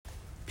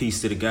Peace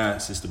to the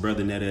gods. It's the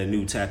brother Netta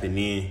Anu tapping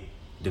in.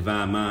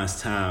 Divine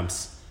Minds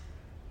times.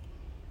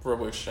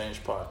 Verbal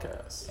Exchange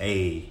Podcast.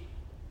 Hey,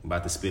 I'm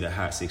about to spit a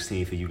hot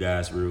 16 for you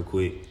guys real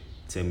quick.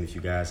 Tell me if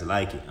you guys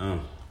like it.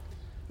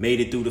 Made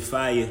it through the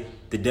fire.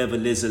 The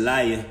devil is a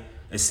liar.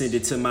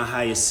 Ascended to my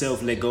higher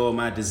self. Let go of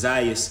my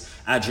desires.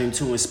 I dream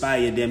to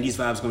inspire them. These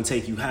vibes gonna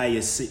take you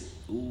higher.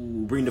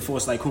 Bring the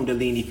force like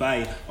Kundalini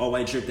fire. All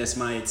white drip, that's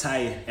my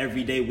attire.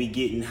 Every day we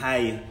getting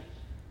higher.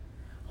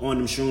 On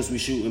them shrooms we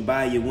shooting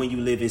by you. When you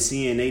live in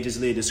sin, they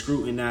just live to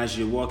scrutinize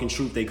you. Walking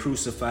truth, they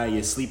crucify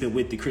you. Sleeping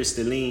with the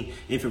crystalline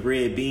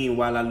infrared beam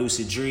while I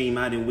lucid dream.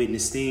 I done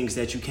witness things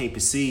that you can't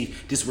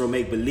perceive. This world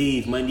make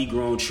believe. Money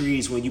grown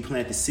trees when you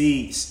plant the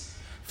seeds.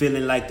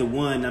 Feeling like the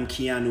one, I'm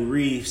Keanu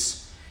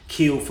Reeves.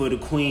 Killed for the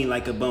queen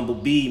like a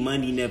bumblebee.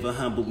 Money never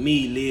humbled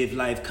me. Live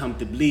life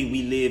comfortably.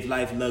 We live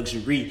life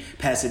luxury.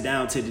 Pass it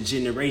down to the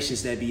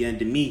generations that be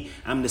under me.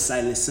 I'm the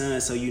silent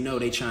son, so you know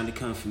they trying to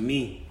come for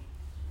me.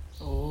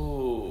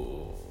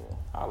 Oh,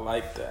 I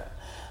like that.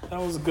 That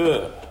was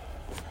good.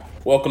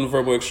 Welcome to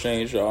Verbal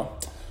Exchange, y'all.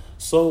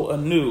 So,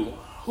 Anu.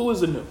 Who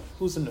is Anu?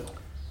 Who's Anu?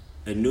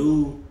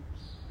 Anu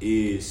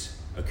is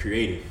a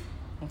creative.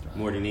 Okay.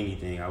 More than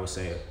anything, I would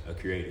say a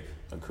creative.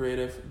 A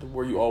creative?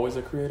 Were you always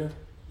a creative?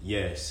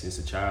 Yes, since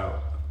a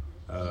child.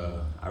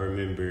 I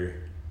remember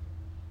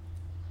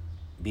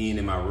being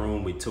in my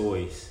room with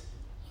toys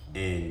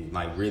and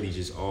like really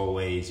just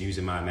always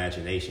using my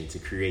imagination to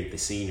create the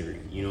scenery.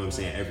 You know what I'm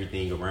saying?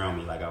 Everything around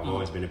me. Like I've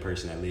always been a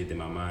person that lived in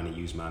my mind and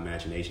used my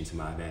imagination to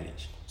my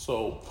advantage.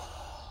 So,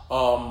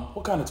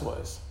 what kind of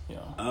toys? You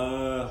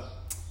know?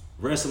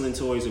 Wrestling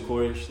toys, of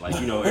course.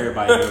 Like, you know,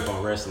 everybody grew up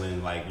on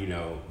wrestling, like, you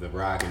know, The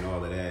Rock and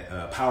all of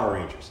that. Power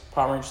Rangers.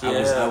 Power Rangers,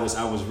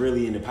 yeah. I was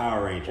really into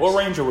Power Rangers. What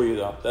Ranger were you,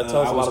 though? That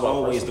tells a lot about I was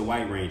always wrestling. the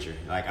White Ranger.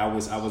 Like, I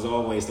was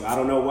always I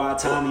don't know why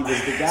Tommy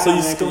was the guy.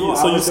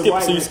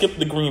 So you skipped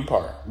the green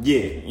part. Yeah.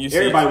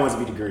 Everybody wants to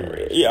be the green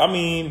Ranger. Yeah, I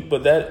mean,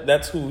 but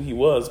that's who he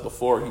was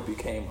before he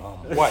became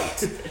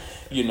white,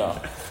 you know.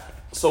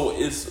 So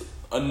is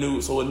Anu,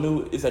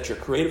 is that your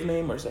creative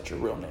name or is that your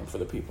real name for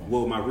the people?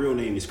 Well, my real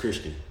name is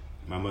Christian.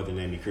 My mother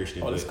named me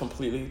Christian. Oh, it's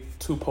completely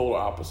two polar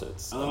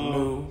opposites.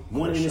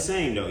 One and the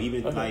same though.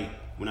 Even like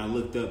when I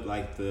looked up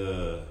like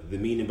the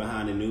meaning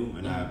behind Anu,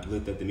 and I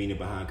looked up the meaning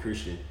behind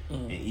Christian,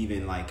 and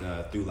even like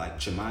through like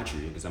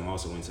gematria, because I'm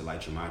also into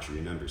like gematria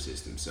and number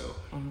systems. So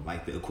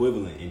like the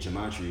equivalent in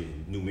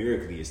gematria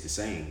numerically is the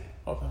same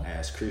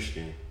as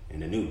Christian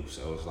and Anu.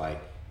 So it's like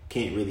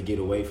can't really get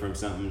away from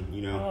something,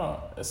 you know.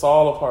 It's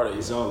all a part of you.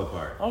 It's all a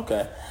part.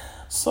 Okay.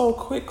 So,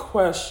 quick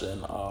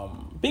question.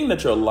 Being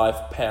that you're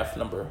life path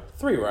number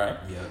 3, right?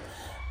 Yeah.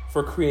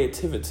 For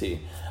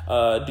creativity,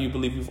 do you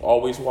believe you've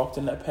always walked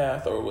in that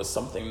path, or was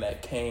something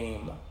that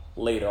came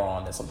later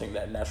on and something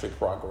that naturally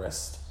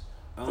progressed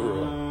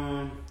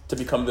through to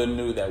become the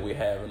Anu that we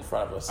have in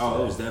front of us today?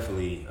 It was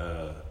definitely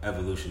an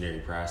evolutionary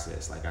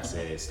process. Like I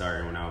said,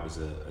 starting when I was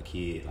a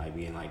kid, like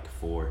being like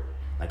 4.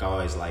 Like I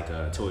always like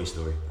Toy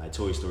Story. Like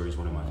Toy Story is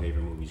one of my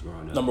favorite movies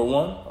growing up. Number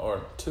 1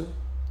 or 2,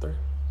 3?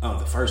 Oh,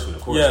 the first one,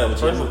 of course. Yeah, the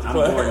first one. I'm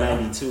born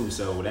 92,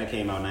 so when that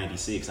came out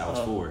 96, I was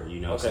 4,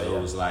 you know. Okay, so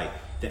it was like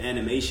the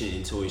animation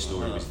in Toy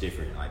Story was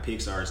different. Like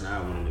Pixar is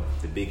now one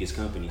of the biggest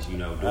companies, you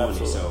know, doing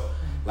it. So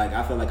like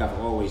I feel like I've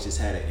always just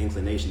had an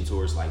inclination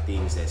towards like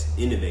things that's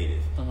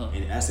innovative.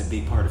 And that's a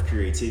big part of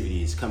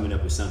creativity, is coming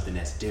up with something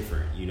that's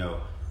different, you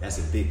know. That's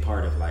a big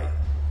part of like,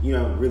 you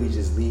know, really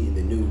just leading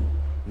the new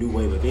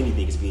wave of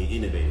anything is being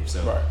innovative.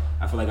 So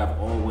I feel like I've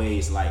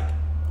always like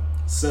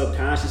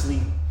subconsciously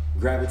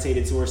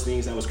gravitated towards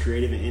things that was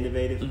creative and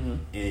innovative.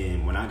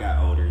 And when I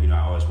got older, you know, I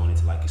always wanted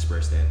to like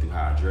express that through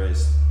how I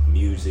dressed,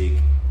 music,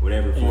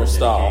 whatever form that it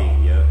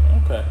came.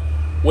 Yeah. Okay.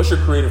 What's your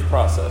creative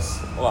process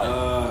like?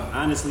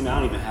 Honestly, I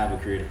don't even have a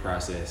creative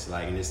process.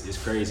 Like, and it's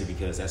crazy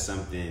because that's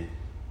something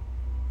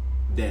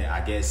that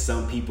I guess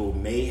some people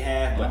may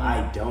have, but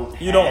I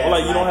don't. You don't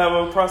have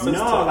a process.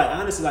 No, like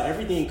honestly, like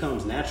everything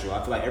comes natural.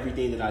 I feel like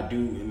everything that I do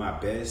in my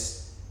best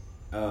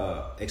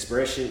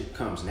expression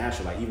comes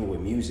natural. Like even with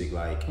music,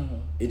 like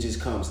it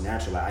just comes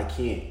natural. Like I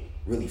can't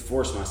really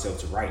force myself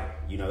to write,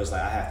 you know. It's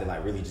like I have to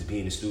like really just be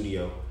in the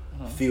studio,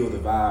 feel the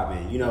vibe,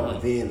 and you know,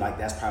 and then like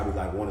that's probably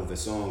like one of the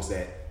songs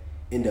that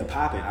end up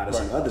popping out of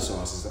some other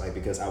songs. It's like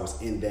because I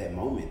was in that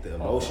moment, the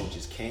emotion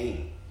just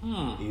came,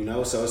 you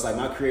know. So it's like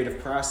my creative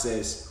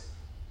process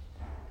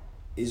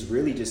is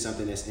really just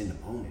something that's in the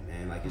moment,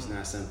 man. Like it's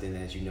not something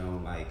that, you know,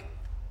 like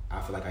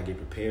I feel like I get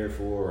prepared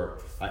for,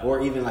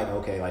 or even like,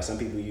 okay, like some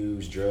people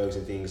use drugs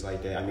and things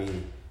like that. I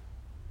mean,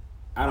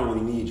 I don't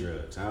really need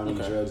drugs. I don't need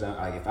drugs.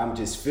 Like if I'm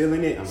just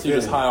feeling it, I'm feeling it. So you're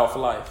just high off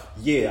life.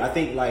 Yeah, I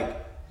think like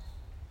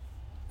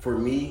for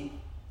me,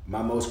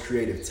 my most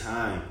creative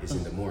time is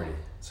in the morning.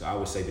 So I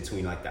would say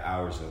between like the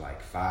hours of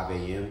like 5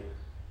 a.m.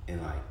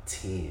 and like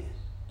 10.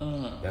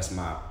 That's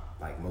my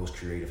like most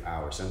creative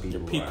hours. Some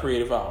people your peak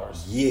creative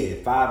hours. Yeah,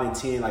 5 and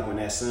 10, like when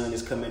that sun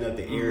is coming up,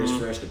 the air is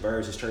fresh, the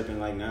birds is chirping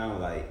like now,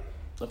 like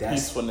the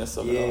peacefulness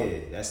of it all. Yeah,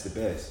 that's the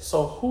best.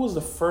 So who was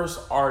the first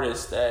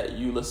artist that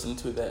you listened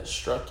to that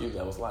struck you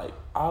that was like,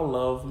 I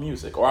love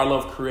music or I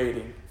love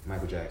creating?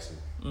 Michael Jackson.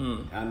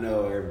 I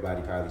know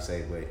everybody probably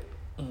say, but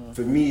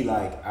for me,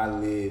 like, I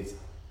lived,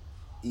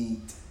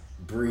 eat,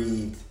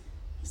 breathed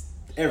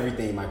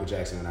everything Michael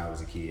Jackson when I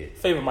was a kid.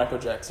 Favorite Michael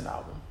Jackson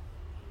album?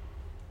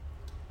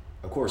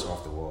 Of course,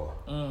 Off the Wall.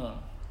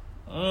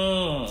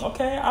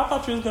 Okay, I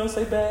thought you was gonna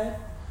say Bad,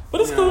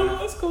 but it's cool.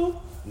 It's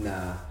cool.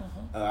 Nah,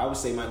 I would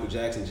say Michael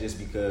Jackson just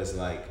because,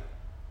 like,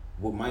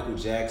 what Michael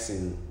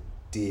Jackson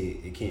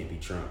did, it can't be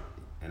Trump,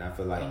 and I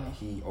feel like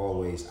he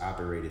always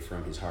operated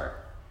from his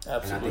heart.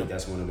 Absolutely. And I think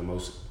that's one of the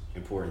most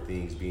important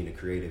things, being a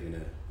creative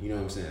and you know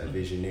what I'm saying, a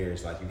visionary.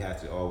 Is like, you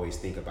have to always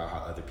think about how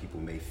other people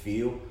may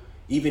feel,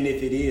 even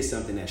if it is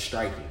something that's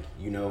striking.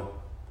 You know,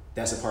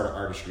 that's a part of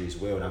artistry as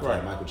well. And I feel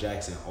like Michael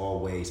Jackson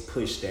always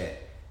pushed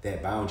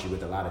that boundary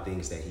with a lot of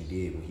things that he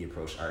did when he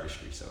approached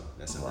artistry. So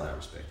that's something I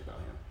respect about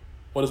him.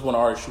 What is one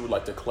artist you would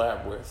like to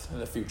collab with in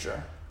the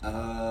future?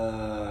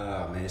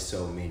 Man, it's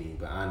so many,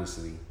 but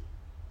honestly,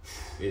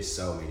 it's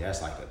so many.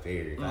 That's like a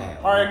very. All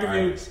right, I'll give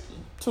you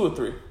 2 or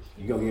 3.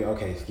 You gonna get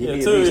okay? Give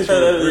me two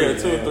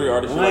or three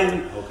artists.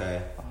 One,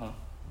 okay.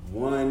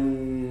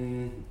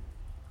 One,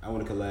 I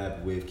want to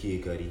collab with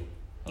Kid Cudi.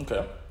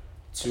 Okay.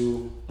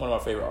 2, one of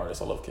my favorite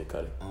artists. I love Kid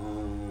Cudi.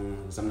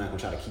 Cause I'm not gonna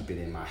try to keep it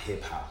in my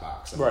hip hop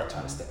box. I'm gonna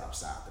try to step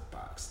outside the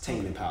box.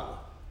 Tame Impala.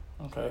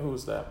 Okay,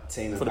 who's that?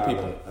 Tame for Impala.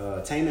 The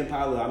people. Tame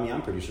Impala. I mean,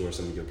 I'm pretty sure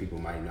some of your people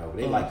might know.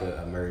 They like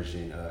a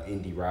emerging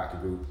indie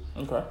rock group.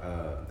 Okay.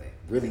 They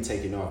really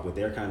taking off, but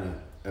they're kind of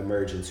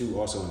emerging too.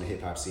 Also in the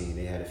hip hop scene,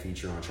 they had a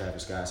feature on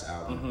Travis Scott's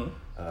album.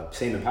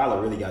 Tame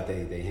Impala really got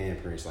their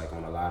handprints like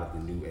on a lot of the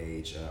new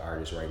age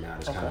artists right now.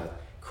 That's kind of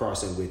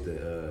crossing with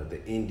the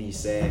indie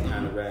sad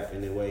kind of rap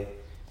in a way.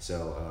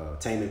 So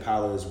Tame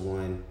Impala is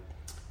one.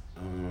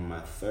 My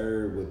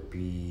third would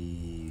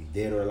be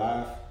Dead or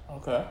Alive.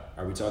 Okay.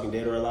 Are we talking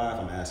Dead or Alive?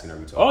 I'm asking, are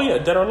we talking? Oh yeah,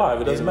 Dead or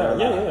Alive. It doesn't matter.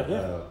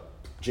 Yeah.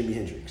 Jimi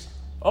Hendrix.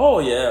 Oh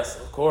yes,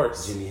 of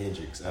course. Jimi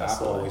Hendrix.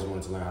 I've always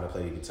wanted to learn how to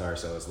play the guitar,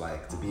 so it's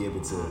like to be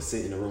able to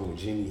sit in a room with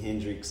Jimi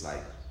Hendrix,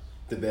 like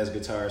the best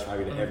guitarist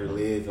probably to ever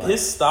live. Like,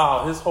 his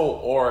style, his whole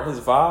aura, his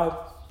vibe.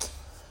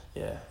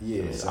 Yeah.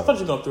 So, I thought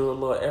you were going to throw a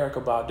little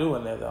Erykah Badu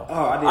in there, though.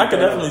 Oh, I could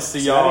definitely see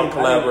y'all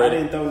collaborating.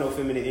 I didn't throw no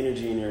feminine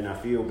energy in there, and I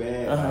feel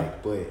bad.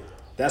 Like, but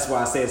that's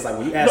why I say it's like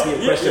when you ask me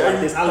a question like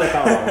this, I let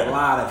out a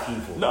lot of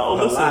people.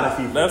 Lot of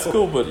people. That's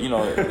cool, but you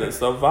know, it's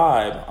the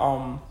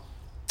vibe.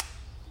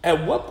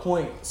 At what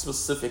point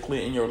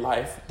specifically in your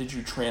life did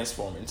you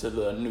transform into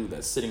the new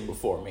that's sitting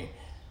before me?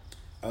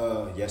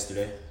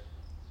 Yesterday.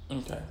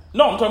 Okay.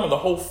 No, I'm talking about the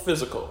whole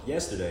physical.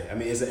 Yesterday. I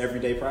mean, it's an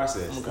everyday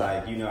process. Okay.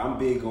 Like, you know, I'm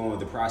big on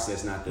the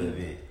process, not the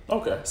event.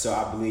 Okay. So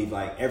I believe,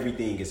 like,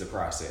 everything is a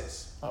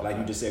process. Okay. Like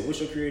you just said, what's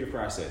your creative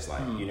process?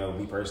 Like, you know,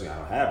 me personally, I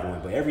don't have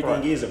one, but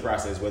everything is a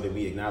process, whether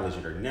we acknowledge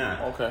it or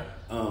not. Okay.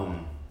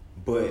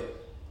 But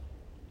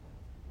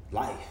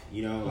life,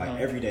 you know, like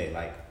every day,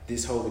 like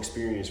this whole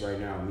experience right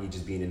now, me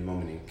just being in the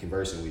moment and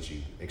conversing with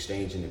you,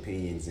 exchanging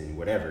opinions and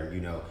whatever,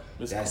 you know,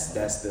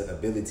 that's the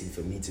ability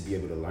for me to be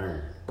able to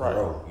learn,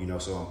 grow, you know,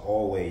 so I'm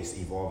always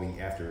evolving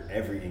after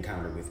every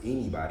encounter with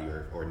anybody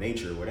or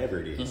nature or whatever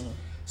it is.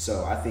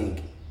 So I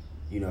think,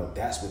 you know,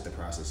 that's what the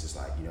process is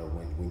like. You know,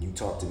 when you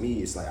talk to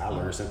me, it's like I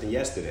learned something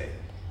yesterday.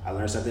 I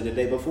learned something the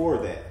day before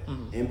that,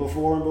 and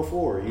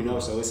before, you know.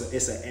 So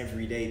it's an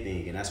everyday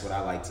thing, and that's what I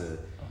like to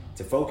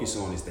focus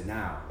on is the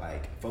now.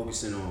 Like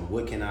focusing on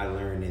what can I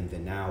learn in the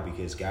now,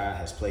 because God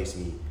has placed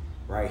me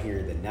right here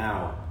in the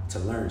now to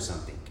learn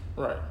something.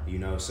 Right. You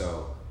know,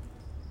 so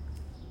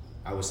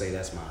I would say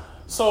that's my.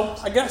 So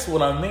I guess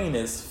what I mean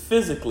is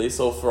physically.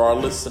 So for our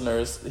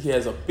listeners, he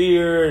has a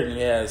beard and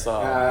he has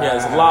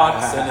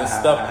locks and his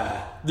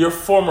stuff. Your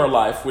former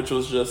life, which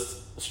was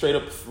just straight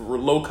up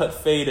low cut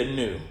fade and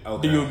new.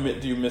 Okay.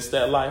 Do you miss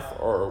that life,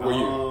 or were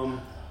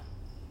you?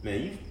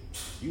 Man,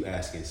 you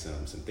asking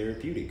some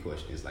therapeutic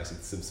questions, like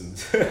some.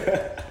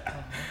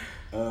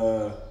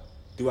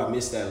 Do I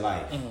miss that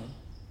life?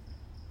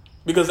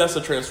 Because that's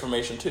a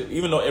transformation too.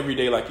 Even though every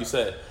day, like you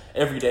said,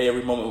 every day,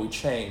 every moment we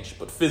change,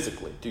 but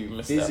physically, do you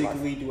miss that life?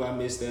 Physically, do I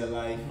miss that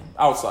life?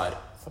 Outside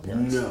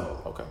appearance? No.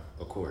 Okay.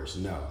 Of course,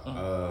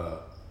 no.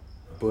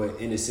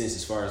 But in a sense,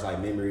 as far as like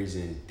memories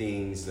and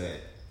things that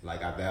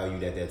like I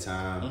valued at that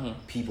time,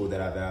 people that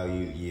I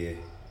valued, yeah.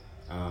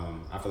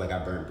 I feel like I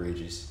burnt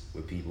bridges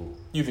with people.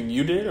 You think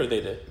you did or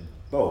they did?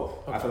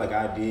 Both. Okay. I feel like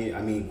I did.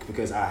 I mean,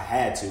 because I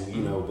had to,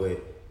 you know,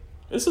 but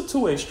it's a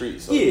two-way street.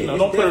 So, you know,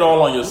 don't put it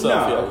all on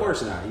yourself. No, of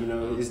course not. You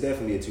know, it's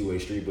definitely a two-way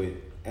street. But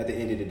at the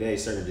end of the day,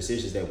 certain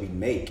decisions that we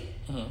make,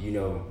 you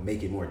know,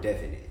 make it more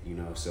definite. You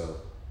know,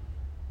 so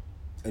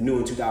Anew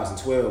in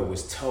 2012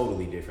 was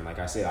totally different. Like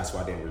I said, that's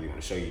why I didn't really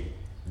want to show you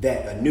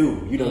that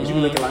Anew. You know, you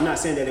look at. I'm not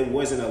saying that it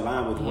wasn't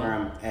aligned with where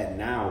I'm at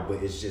now,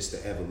 but it's just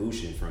the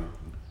evolution from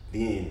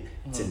then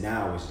to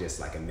now is just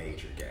like a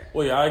major gap.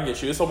 Well, yeah, I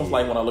get you. It's almost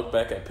like when I look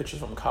back at pictures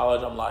from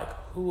college, I'm like,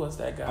 who was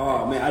that guy?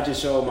 Oh man, I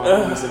just showed my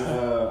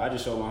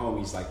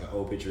homies like an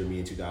old picture of me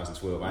in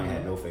 2012. I ain't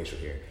had no facial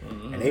hair,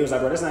 and they was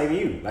like, bro, that's not even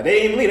you. Like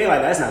they didn't believe. They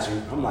like, that's not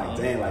you. I'm like,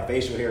 dang, like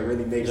facial hair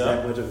really makes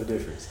that much of a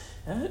difference.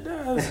 It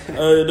does.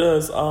 It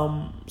does.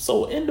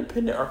 So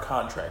independent or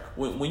contract?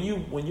 When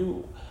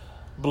you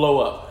blow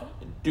up,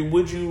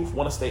 would you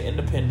want to stay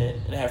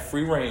independent and have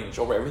free range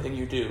over everything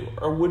you do,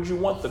 or would you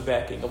want the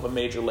backing of a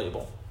major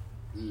label?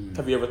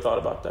 Have you ever thought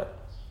about that?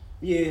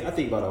 Yeah, I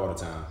think about it all the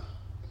time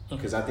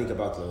because I think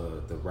about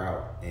the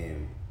route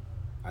and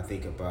I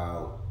think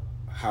about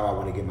how I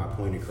want to get my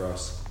point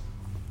across.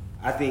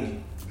 I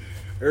think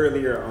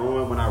earlier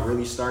on when I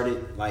really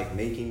started like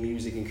making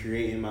music and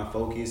creating, my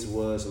focus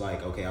was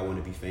like, okay, I want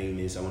to be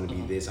famous. I want to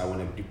be this. I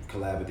want to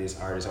collab with this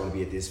artist. I want to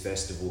be at this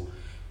festival.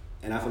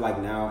 And I feel like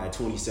now at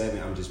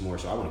 27, I'm just more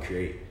so I want to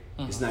create.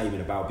 It's not even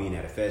about being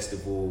at a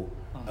festival,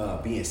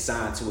 being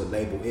signed to a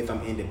label. If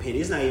I'm independent,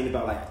 it's not even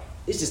about like,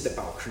 it's just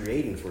about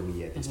creating for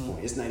me at this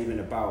point. It's not even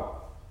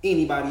about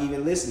anybody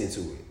even listening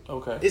to it.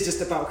 Okay. It's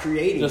just about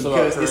creating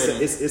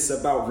it's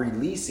about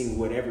releasing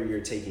whatever you're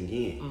taking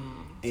in.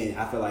 And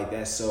I feel like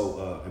that's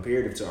so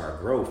imperative to our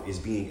growth is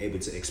being able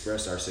to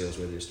express ourselves,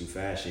 whether it's through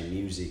fashion,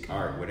 music,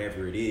 art,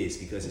 whatever it is,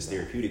 because it's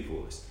therapeutic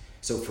for us.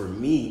 So for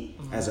me,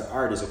 as an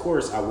artist, of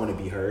course, I want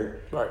to be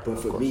heard. Right, but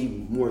for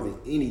me, more than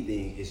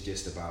anything, it's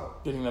just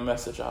about getting the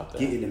message out there.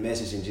 Getting the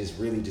message and just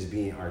really just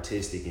being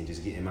artistic and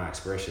just getting my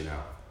expression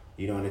out.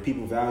 You know, and if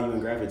people value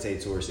and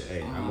gravitate towards it,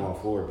 hey, I'm all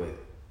for it.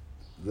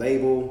 But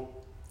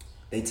label,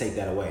 they take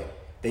that away.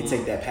 They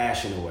take that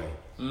passion away.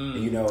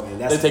 You know,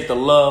 and that's they take the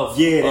love.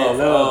 Yeah, that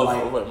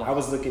love. Like I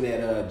was looking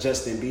at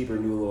Justin Bieber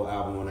new little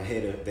album on the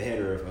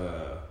header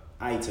of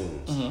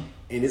iTunes,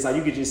 and it's like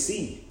you could just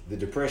see the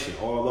depression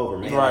all over.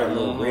 Man, right, like a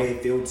little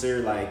red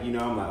filter. Like, you know,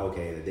 I'm like,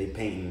 okay, they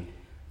painting.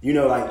 You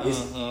know, like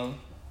it's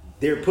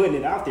they're putting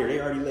it out there. They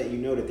already let you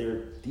know that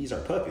these are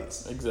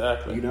puppets.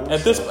 Exactly. You know,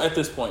 at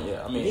this point,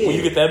 yeah. I mean, when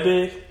you get that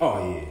big,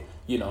 oh yeah.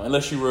 You know,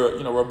 unless you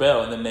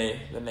rebel, and then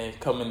they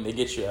come and they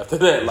get you after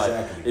that,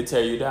 like they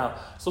tear you down.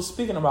 So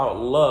speaking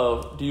about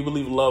love, do you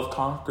believe love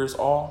conquers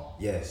all?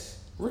 Yes.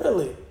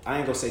 Really? I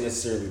ain't gonna say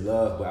necessarily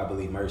love, but I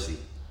believe mercy.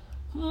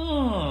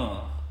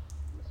 Okay.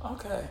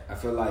 I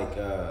feel like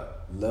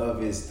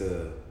love is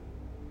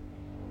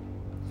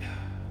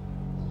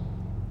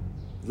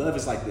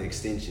like the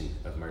extension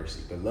of mercy,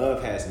 but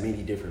love has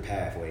many different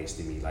pathways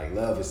to me. Like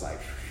love is like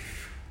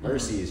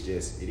mercy is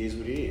just, it is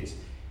what it is.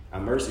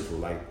 I'm merciful.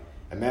 Like,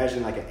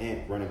 imagine like an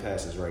ant running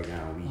past us right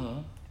now.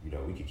 We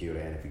could kill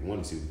the ant if we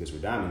wanted to because we're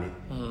dominant,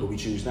 but we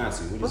choose not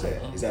to. What is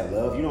that? Is that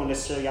love? You don't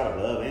necessarily gotta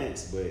love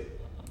ants, but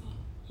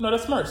no,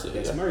 that's mercy.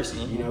 That's mercy.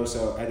 You know,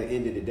 so at the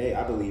end of the day,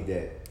 I believe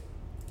that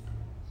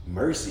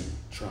mercy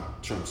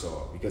trumps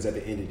all, because at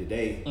the end of the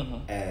day,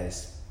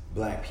 as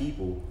Black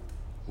people,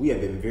 we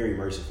have been very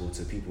merciful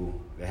to people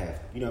that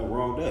have,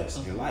 wronged us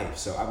in life.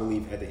 So I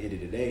believe at the end of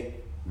the day,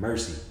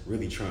 mercy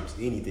really trumps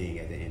anything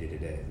at the end of the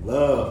day.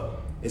 Love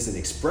is an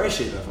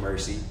expression of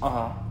mercy,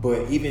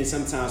 but even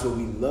sometimes what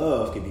we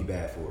love can be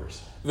bad for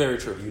us. Very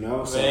true. You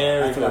know, so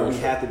I feel like we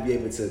have to be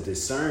able to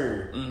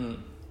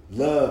discern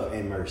love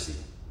and mercy.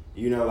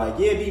 You know, like,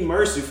 yeah, be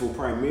merciful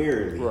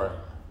primarily, right?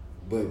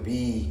 But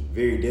be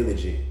very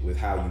diligent with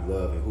how you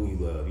love and who you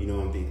love. You know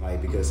what I'm thinking?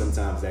 Like, because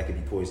sometimes that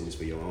could be poisonous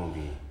for your own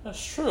being.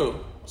 That's true.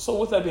 So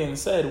with that being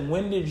said,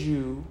 when did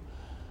you,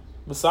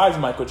 besides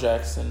Michael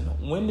Jackson,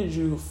 when did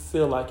you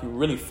feel like you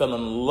really fell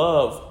in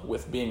love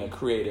with being a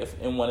creative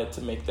and wanted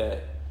to make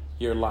that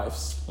your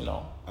life's, when did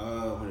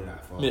I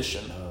fall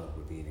mission? In love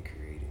with being a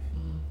creative?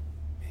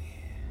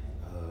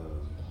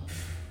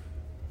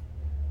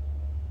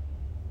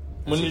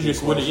 When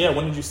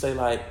did you say,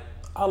 like,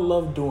 I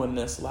love doing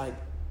this, like,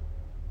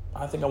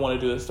 I think I want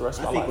to do this the rest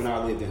of my life? I think when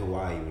I lived in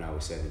Hawaii when I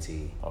was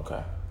 17.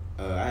 Okay.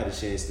 I had a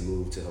chance to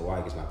move to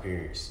Hawaii because my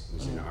parents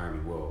was in the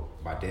Army. Well,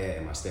 my dad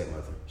and my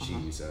stepmother,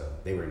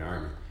 they were in the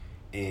Army.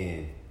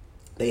 And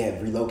they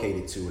had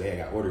relocated they had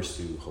got orders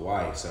to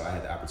Hawaii. So I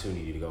had the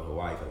opportunity to go to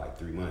Hawaii for like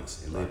 3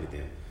 months and live with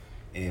them.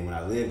 And when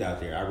I lived out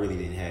there, I really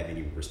didn't have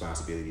any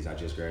responsibilities. I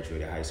just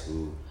graduated high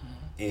school.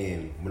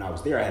 And when I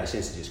was there, I had a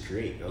chance to just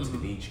create, go to the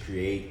beach,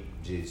 create,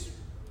 just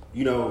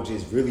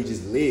really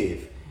just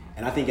live.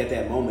 And I think at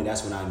that moment,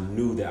 that's when I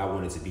knew that I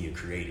wanted to be a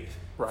creative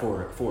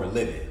for a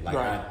living. Like,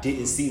 I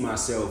didn't see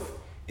myself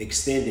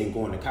extending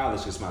going to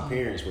college because my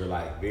parents were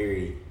like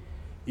very,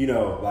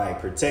 like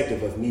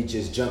protective of me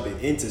just jumping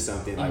into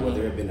something, like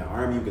whether it been the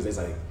Army, because it's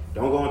like,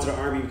 don't go into the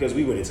Army because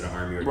we went into the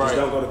Army, or just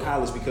don't go to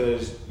college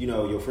because,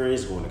 your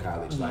friends going to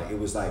college. Like, it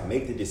was like,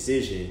 make the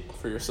decision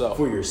for yourself.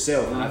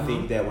 And I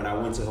think that when I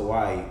went to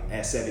Hawaii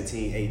at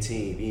 17,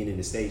 18, being in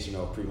the States,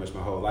 pretty much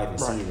my whole life, and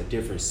seeing the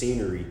different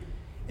scenery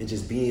and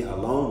just being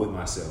alone with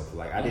myself.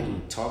 Like, I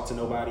didn't talk to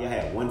nobody. I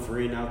had one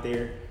friend out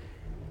there.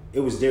 It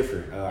was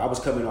different. I was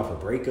coming off a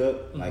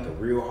breakup, like a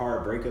real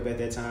hard breakup at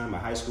that time, my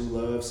high school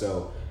love.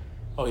 So,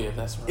 oh yeah,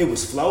 that's right. it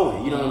was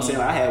flowing. You know what I'm saying?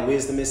 Like, I had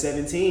wisdom at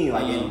 17.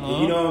 Like,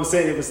 and you know what I'm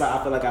saying? It was like,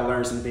 I feel like I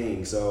learned some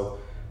things. So,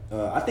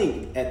 I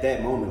think at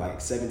that moment,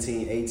 like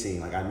 17, 18,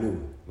 like I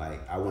knew,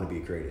 like, I want to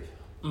be a creative.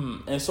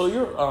 And so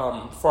you're,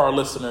 for our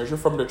listeners, you're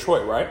from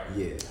Detroit, right?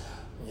 Yeah.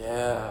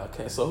 Yeah.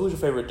 Okay. So who's your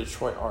favorite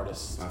Detroit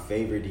artist? My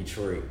favorite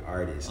Detroit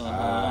artist.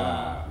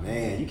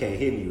 Man, you can't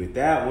hit me with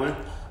that one.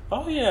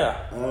 Oh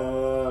yeah.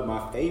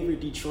 My favorite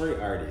Detroit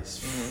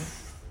artist.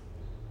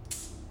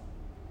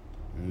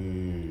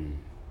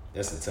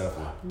 That's a tough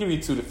one. Give me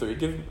 2 to 3.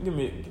 Give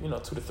me 2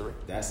 to 3.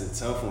 That's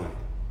a tough one.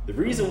 The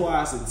reason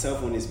why it's a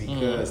tough one is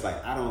because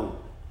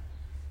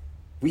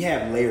we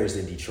have layers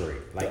in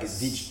Detroit. Like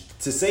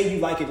to say you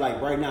like it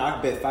like right now,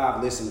 I bet our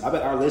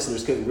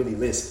listeners couldn't really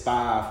list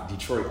 5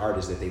 Detroit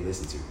artists that they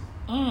listen to.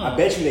 I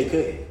bet you they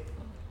couldn't.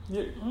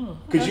 Yeah,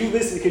 Could you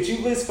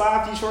list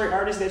 5 Detroit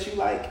artists that you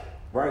like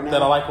right now?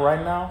 That I like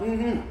right now?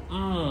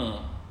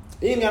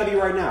 It ain't gotta be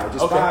right now.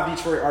 Just 5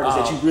 Detroit artists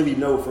that you really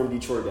know from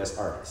Detroit that's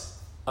artists.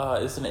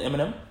 It's an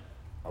Eminem.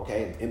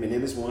 Okay,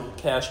 Eminem is one.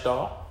 Cash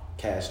Doll.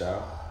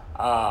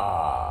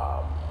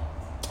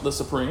 The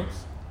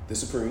Supremes.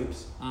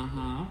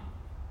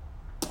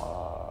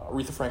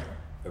 Aretha Franklin.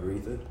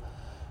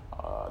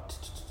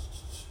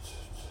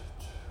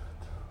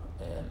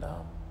 And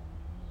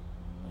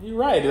you're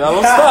right.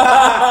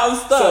 I'm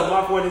stuck. So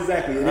my point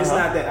exactly. And it's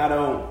not that I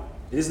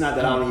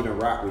don't even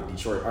rock with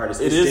Detroit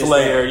artists. It is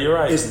layered. You're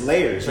right. It's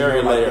layers.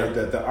 Very layered.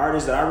 Like the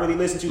artists that I really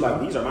listen to, like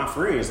these are my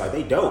friends. Like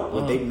they dope,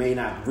 but they may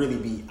not really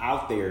be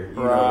out there, you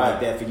know, like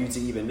that for you to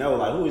even know.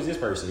 Like who is this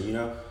person? You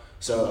know.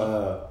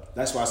 So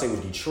that's why I say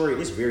with Detroit,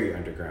 it's very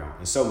underground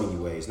in so many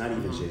ways. Not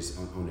even just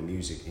on the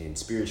music and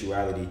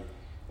spirituality.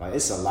 Like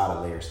it's a lot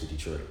of layers to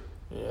Detroit.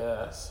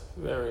 Yes,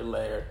 very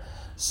layered.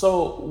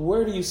 So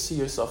where do you see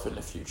yourself in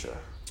the future?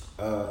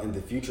 In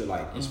the future,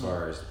 like as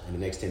far as in the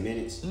next 10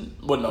 minutes?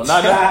 Well, no,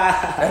 not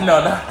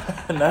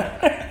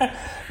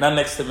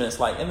next 10 minutes.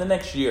 Like in the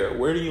next year,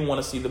 where do you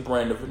want to see the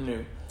brand of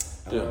Anew,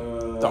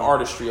 the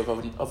artistry of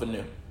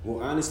Anew?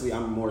 Well, honestly,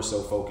 I'm more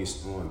so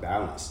focused on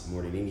balance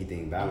more than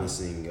anything,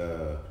 balancing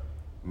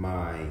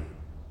my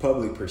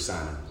public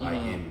persona,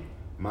 like in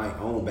my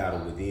own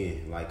battle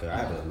within. Like I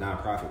have a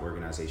nonprofit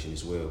organization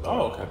as well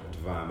called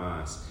Divine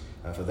Minds.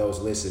 For those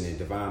listening,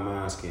 Divine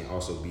Minds can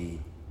also be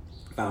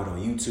found on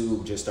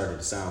YouTube. Just started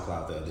the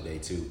SoundCloud the other day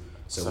too.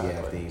 So we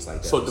have things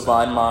like that. So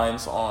Divine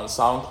Minds on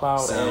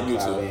SoundCloud and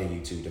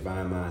YouTube.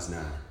 Divine Minds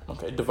 9.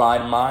 Okay,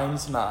 Divine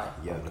Minds 9.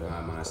 Yeah,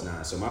 Divine Minds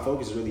 9. So my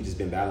focus has really just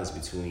been balanced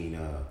between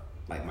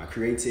like my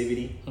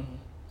creativity,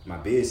 my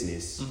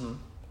business,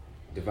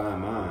 Divine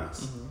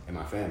Minds, and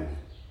my family.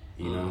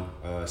 You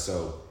know,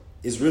 so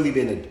it's really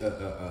been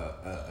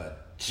a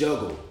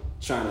juggle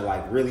trying to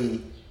like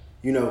really,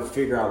 you know,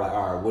 figure out like,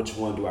 all right, which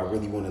one do I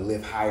really want to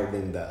lift higher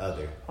than the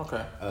other?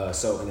 Okay.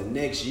 So in the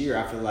next year,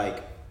 I feel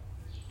like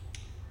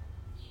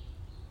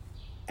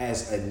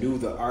as Anew,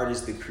 the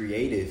artist, the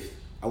creative,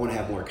 I want to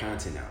have more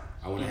content out.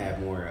 I want to have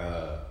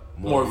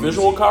more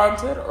visual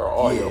content or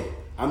audio? Yeah,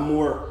 I'm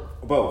more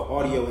both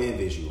audio and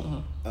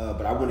visual.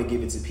 But I want to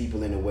give it to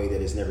people in a way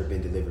that it's never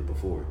been delivered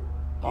before.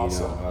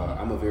 Awesome. You know,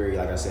 I'm a very,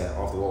 like I said,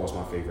 Off the Wall is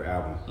my favorite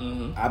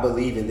album. I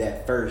believe in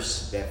that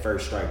first strike,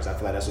 because I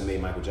feel like that's what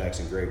made Michael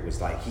Jackson great. Was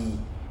like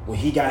when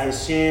he got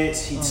his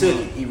chance, he took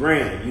it, he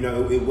ran. You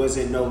know, it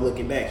wasn't no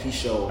looking back. He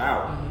showed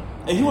out.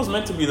 And he was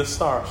meant to be the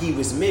star. He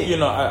was meant. You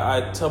know,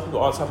 I tell people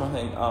all the time, I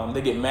think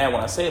they get mad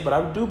when I say it, but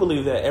I do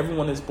believe that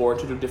everyone is born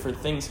to do different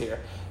things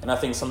here. And I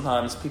think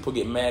sometimes people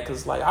get mad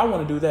because, like, I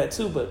want to do that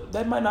too, but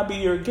that might not be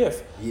your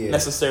gift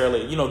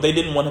necessarily. You know, they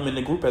didn't want him in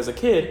the group as a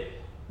kid,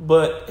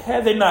 but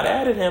had they not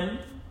added him,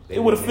 it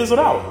would have fizzled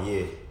out.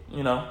 Yeah.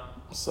 You know,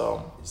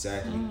 so.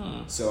 Exactly.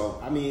 So,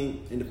 I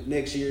mean, in the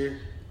next year,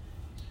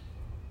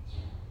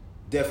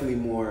 definitely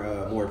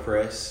more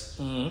press,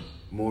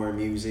 more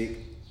music.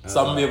 So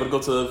I'm going to be able to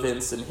go to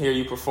events and hear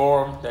you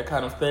perform, that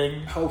kind of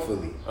thing?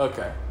 Hopefully.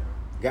 Okay.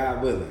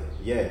 God willing,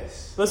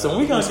 yes. Listen,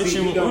 we're going to get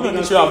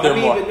you out there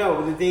more.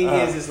 No, the thing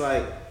is, it's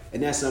like,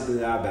 and that's something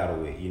that I battle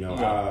with, you know.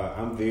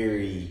 I'm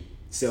very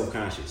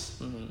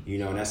self-conscious, you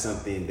know, and that's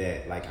something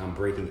that, like, I'm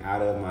breaking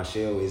out of my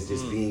shell is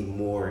just being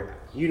more,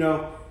 you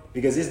know,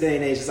 because this day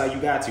and age, it's like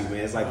you got to, man.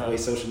 It's like the way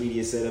social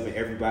media is set up and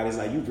everybody's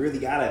like, you really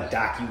got to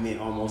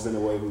document almost in a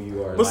way who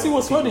you are. But like, see,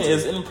 what's funny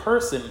is in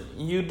person,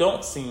 you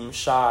don't seem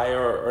shy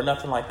or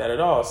nothing like that at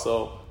all.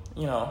 So,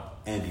 you know.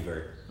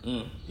 Ambivert.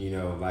 You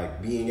know,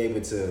 like being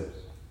able to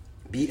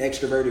be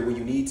extroverted when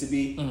you need to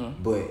be,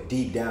 but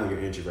deep down you're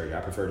introverted.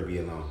 I prefer to be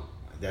alone.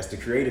 That's the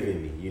creative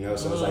in me, you know?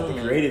 So it's like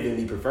the creative in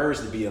me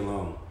prefers to be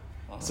alone.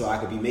 So I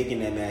could be making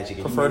that magic.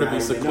 And prefer to be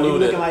secluded. You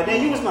looking like that.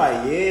 You was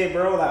like, yeah,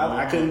 bro. Like,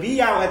 I couldn't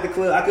be out at the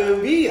club.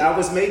 I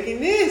was making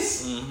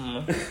this.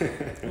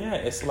 Yeah,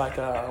 it's like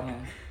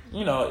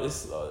you know,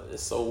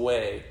 it's a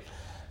way.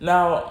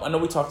 Now I know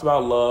we talked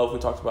about love. We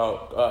talked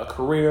about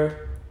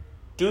career.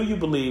 Do you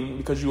believe,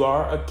 because you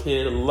are a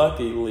kid,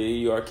 luckily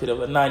you are a kid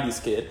of a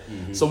 '90s kid.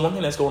 So one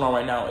thing that's going on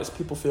right now is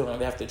people feeling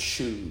they have to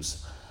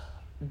choose.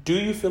 Do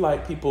you feel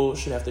like people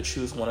should have to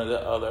choose one or the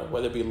other,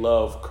 whether it be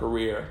love,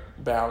 career,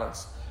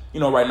 balance? You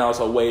know, right now it's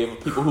a wave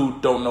of people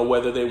who don't know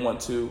whether they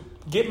want to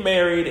get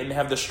married and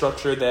have the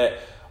structure that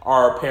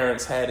our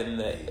parents had in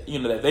the, you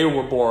know, that they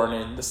were born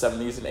in the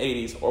 70s and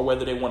 80s, or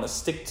whether they want to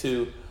stick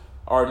to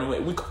our new way.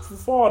 We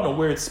fall in a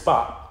weird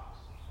spot.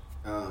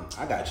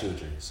 I got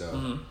children,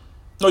 so.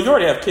 No, you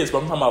already have kids, but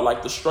I'm talking about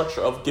like the structure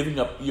of giving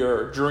up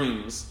your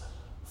dreams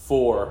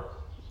for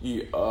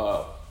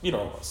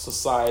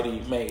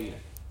society made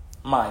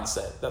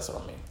mindset. That's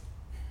what I mean.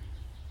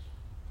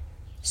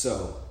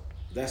 So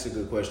that's a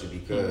good question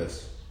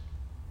because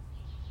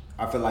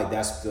I feel like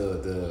that's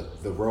the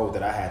road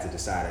that I had to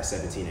decide at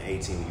 17 and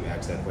 18 when you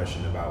asked that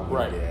question about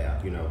when did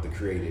I, the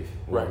creative,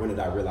 or when did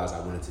I realize I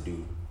wanted to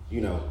do,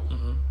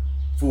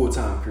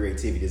 full-time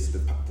creativity. This is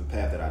the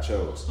path that I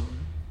chose.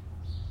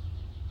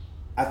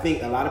 I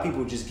think a lot of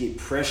people just get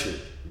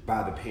pressured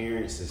by the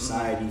parents,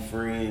 society,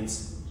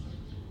 friends,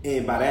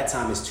 and by that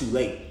time it's too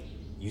late.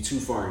 You too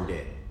far in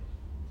debt.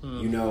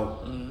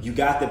 You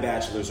got the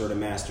bachelor's or the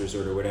master's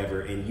or the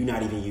whatever, and you're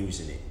not even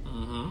using it.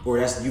 Or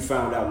you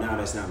found out now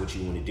that's not what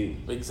you want to do.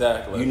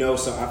 Exactly.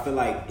 So I feel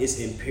like it's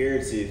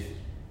imperative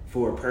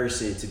for a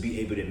person to be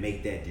able to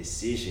make that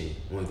decision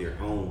on their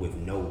own with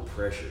no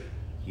pressure.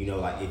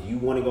 Like if you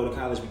want to go to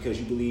college because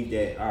you believe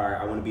that, all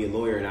right, I want to be a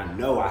lawyer and I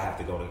know I have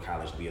to go to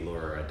college to be a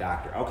lawyer or a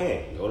doctor.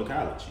 Okay, go to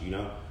college,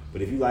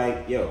 But if you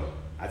like,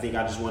 I think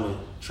I just want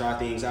to try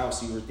things out,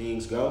 see where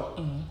things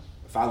go.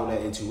 Follow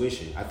that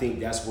intuition. I think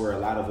that's where a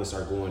lot of us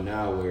are going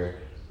now, where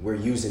we're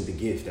using the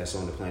gift that's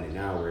on the planet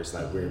now, where it's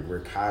like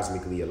we're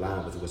cosmically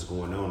aligned with what's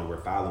going on and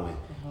we're following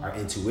our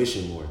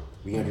intuition more.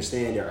 We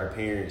understand that our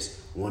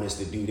parents want us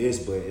to do this,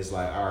 but it's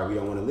like, all right, we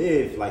don't want to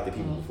live like the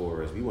people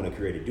before us. We want to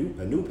create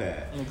a new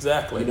path.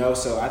 Exactly.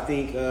 So I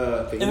think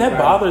that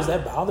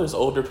bothers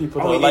older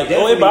people.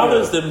 It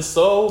bothers them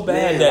so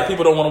bad that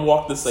people don't want to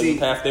walk the same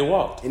path they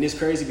walked. And it's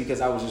crazy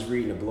because I was just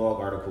reading a blog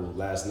article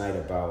last night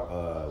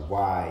about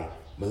why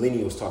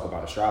millennials talk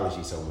about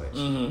astrology so much.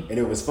 And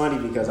it was funny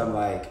because I'm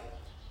like,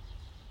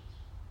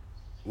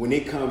 when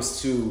it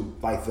comes to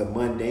like the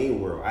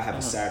mundane world, I have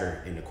a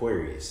Saturn in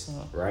Aquarius,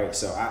 right?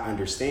 So I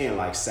understand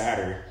like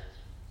Saturn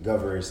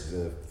governs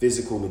the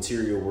physical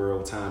material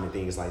world, time and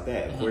things like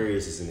that.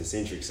 Aquarius is an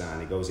eccentric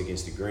sign. It goes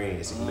against the grain.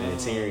 It's a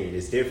humanitarian.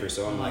 It's different.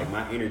 So I'm like,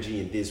 my energy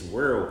in this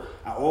world,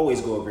 I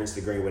always go against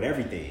the grain with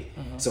everything.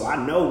 So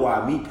I know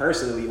why me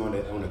personally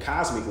on the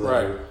cosmic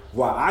level,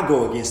 why I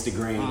go against the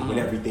grain with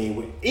everything,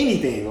 with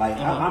anything. Like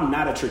I'm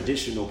not a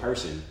traditional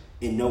person.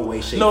 In no way,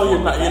 shape, no, you're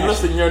not.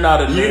 You're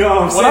not. You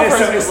know what I'm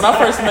saying? When I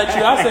first met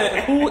you, I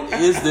said, "Who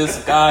is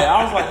this guy?"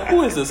 I was like,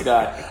 "Who is this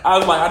guy?" I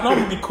was like, "I know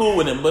you'd be cool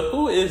with him, but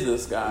who is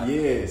this guy?"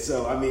 Yeah.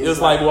 So I mean, it was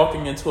like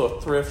walking into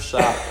a thrift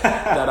shop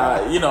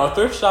a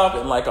thrift shop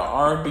in like an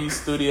R&B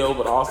studio,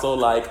 but also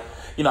like,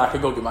 I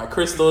could go get my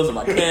crystals and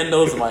my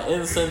candles and my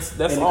incense.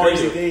 That's all. And the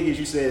crazy thing is,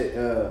 you said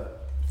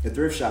the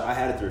thrift shop. I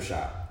had a thrift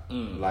shop.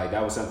 Like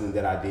that was something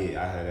that I did.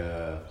 I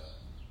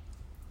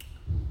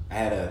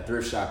had a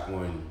thrift shop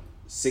on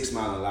 6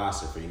 Mile and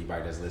Lasser for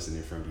anybody that's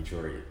listening from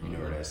Detroit. You know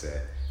where that's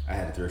at. I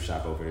had a thrift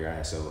shop over there. I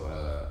had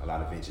a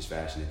lot of vintage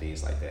fashion and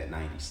things like that,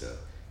 90s stuff.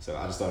 So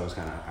I just thought it was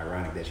kind of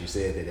ironic that you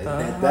said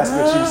that. That's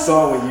what you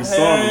saw when you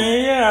saw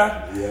me.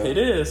 Yeah, it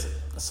is.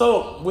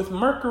 So with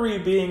Mercury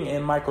being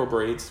in micro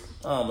braids,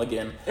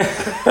 again,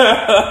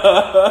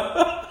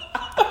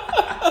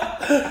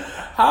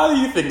 how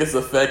do you think it's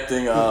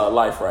affecting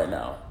life right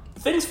now?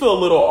 Things feel a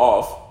little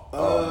off,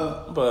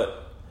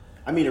 but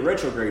I mean, the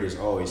retrograde is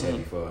always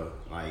heavy for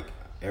like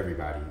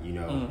everybody,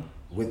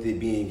 with it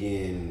being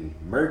in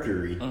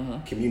Mercury,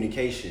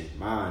 communication,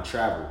 mind,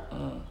 travel.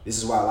 This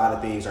is why a lot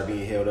of things are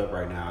being held up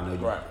right now. I know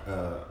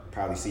you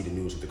probably see the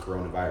news with the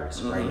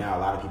coronavirus. Right now, a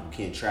lot of people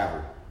can't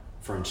travel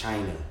from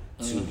China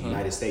to the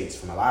United States,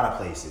 from a lot of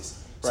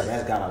places. So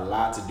that's got a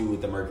lot to do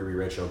with the Mercury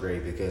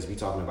retrograde because we're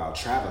talking about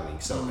traveling.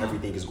 So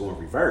everything is going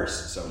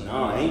reverse. So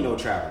no, ain't no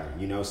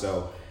traveling,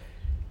 So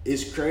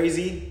it's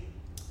crazy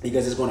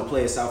because it's going to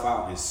play itself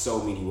out in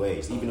so many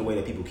ways, even the way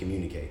that people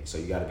communicate. So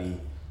you got to be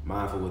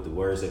mindful with the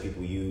words that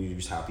people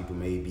use, how people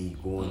may be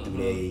going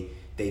through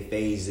they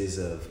phases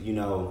of,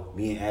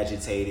 being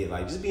agitated,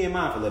 like just being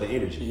mindful of the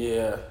energy.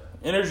 Yeah.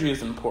 Energy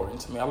is important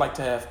to me. I like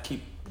to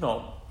keep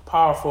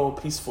powerful,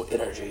 peaceful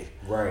energy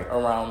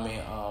around me.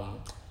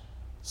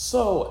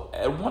 So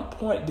at what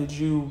point did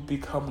you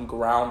become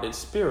grounded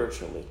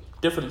spiritually,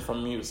 different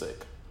from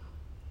music?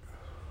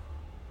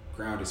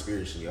 Grounded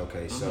spiritually.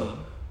 Okay. So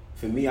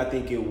for me, I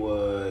think it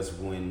was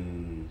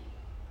when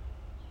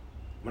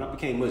I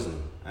became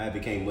Muslim. I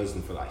became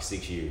Muslim for like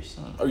 6 years.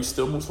 Are you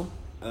still Muslim?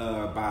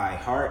 By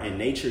heart and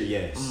nature,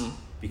 yes.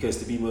 Because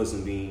to be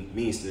Muslim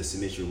means to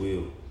submit your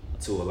will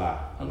to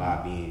Allah.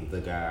 Allah being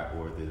the God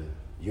or the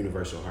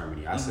universal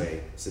harmony. I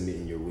say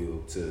submitting your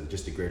will to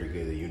just the greater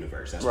good of the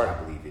universe. That's what I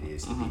believe it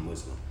is to be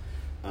Muslim.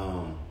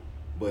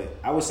 But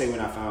I would say when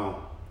I found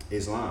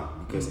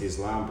Islam, because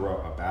Islam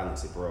brought a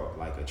balance, it brought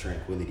like a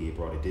tranquility, it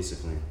brought a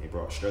discipline, it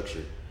brought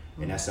structure.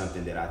 And that's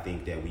something that I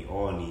think that we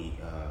all need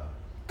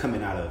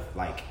coming out of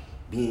like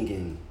being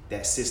in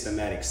that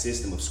systematic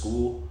system of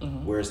school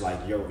where it's like,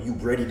 you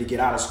ready to get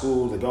out of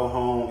school, to go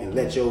home and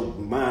let your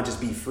mind just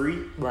be free.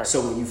 Right.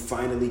 So when you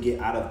finally get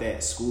out of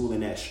that school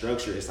and that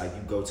structure, it's like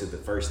you go to the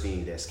first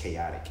thing that's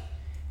chaotic,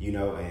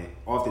 and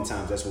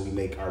oftentimes that's when we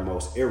make our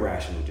most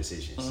irrational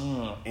decisions.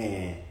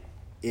 And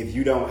if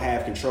you don't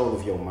have control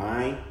of your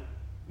mind,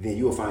 then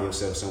you will find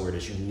yourself somewhere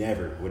that you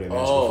never would have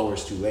imagined before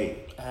it's too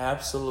late.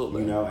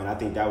 Absolutely. And I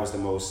think that was the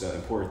most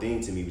important thing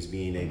to me, was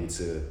being able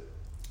to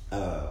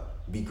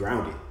be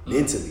grounded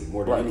mentally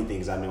more than anything,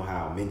 because I know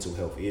how mental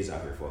health is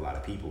out here for a lot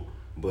of people.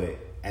 But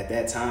at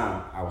that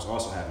time, I was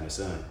also having a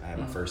son. I had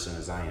my first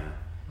son, Zion,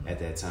 at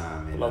that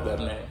time. And, Love that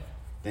name.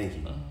 Thank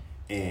you.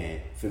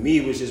 And for me,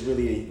 it was just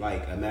really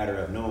like a matter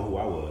of knowing who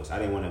I was. I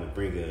didn't want to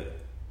bring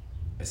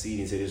a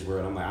seed into this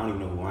world. I'm like, I don't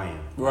even know who I am.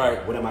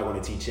 Right. What am I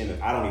going to teach him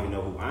if I don't even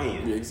know who I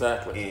am? Yeah,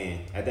 exactly. And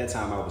at that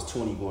time, I was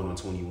 20 going on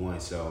 21,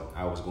 so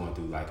I was going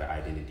through like an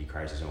identity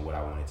crisis on what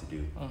I wanted to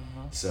do.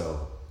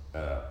 So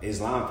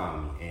Islam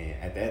found me,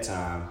 and at that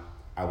time,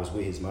 I was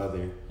with his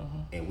mother,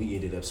 and we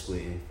ended up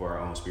splitting for our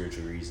own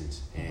spiritual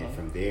reasons. And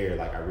from there,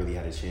 like I really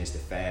had a chance to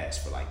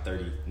fast for like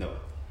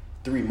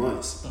 3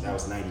 months. That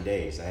was 90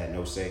 days. I had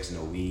no sex,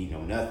 no weed,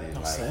 no nothing.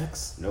 No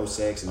sex? No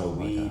sex, no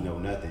weed, no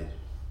nothing.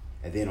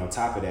 And then on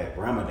top of that,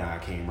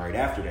 Ramadan came right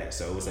after that.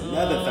 So it was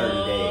another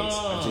 30 days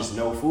of just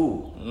no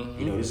food.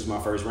 You know, this is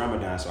my first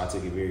Ramadan, so I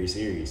took it very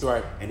serious.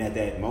 Right. And at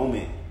that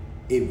moment,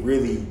 it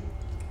really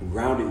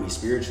grounded me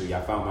spiritually.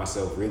 I found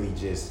myself really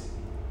just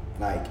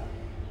like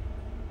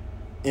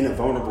in a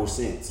vulnerable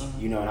sense,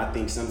 you know, and I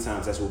think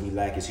sometimes that's what we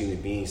lack as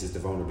human beings is the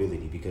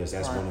vulnerability, because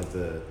that's one of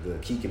the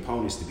key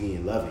components to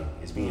being loving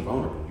is being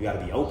vulnerable. You got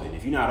to be open.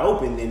 If you're not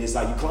open, then it's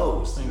like you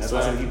closed. And that's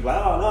why some people are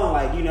like, oh no,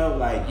 like, you know,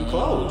 like you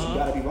closed. You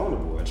got to be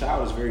vulnerable. A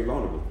child is very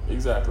vulnerable.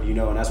 Exactly. You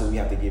know, and that's what we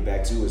have to get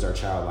back to is our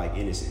childlike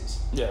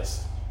innocence.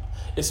 Yes.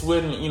 It's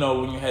when, you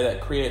know, when you have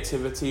that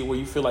creativity where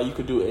you feel like you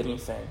could do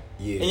anything.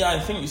 Yeah. And I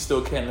think you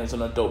still can as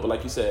an adult, but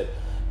like you said,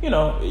 you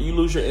know, you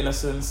lose your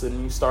innocence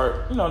and you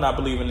start, you know, not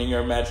believing in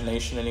your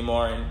imagination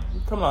anymore, and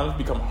you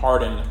become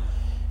hardened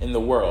in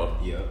the world.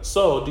 Yeah.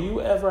 So, do you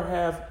ever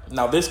have?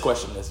 Now, this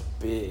question is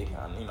big.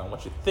 You know, I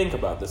want you to think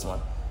about this one.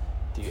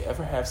 Do you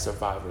ever have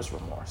survivor's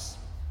remorse?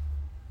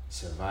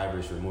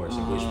 Survivor's remorse.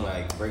 In which,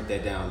 like, break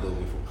that down a little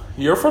bit.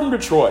 You're from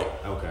Detroit.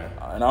 Okay.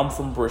 And I'm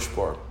from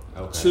Bridgeport.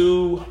 Okay.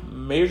 2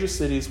 major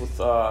cities with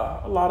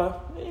a lot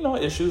of, you know,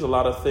 issues, a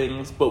lot of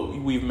things, but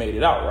we've made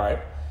it out, right?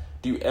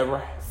 Do you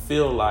ever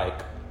feel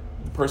like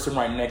the person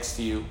right next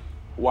to you,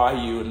 why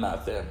you and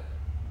not them?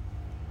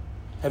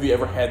 Have you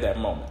ever had that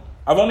moment?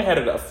 I've only had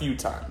it a few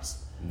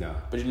times. No.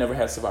 But you never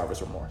had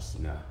survivor's remorse?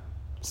 No.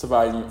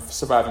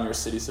 Surviving your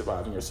city,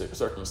 surviving your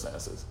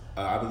circumstances.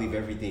 I believe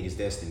everything is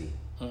destiny.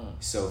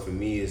 So for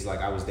me, it's like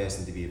I was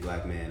destined to be a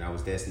black man. I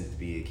was destined to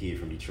be a kid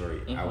from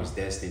Detroit. I was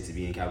destined to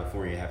be in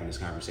California having this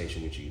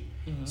conversation with you.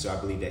 So I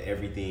believe that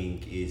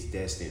everything is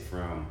destined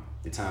from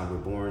the time we're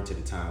born to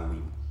the time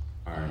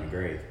we are in the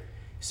grave.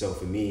 So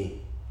for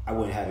me, I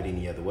wouldn't have it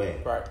any other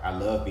way. Right. I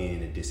love being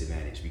in a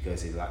disadvantage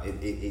because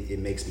it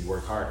makes me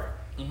work harder.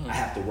 I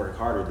have to work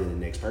harder than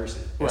the next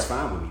person. That's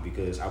fine with me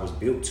because I was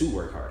built to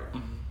work harder.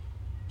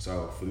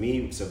 So for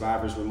me,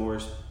 survivor's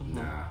remorse,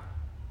 nah.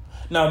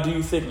 Now, do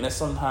you think that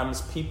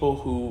sometimes people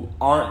who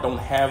don't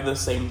have the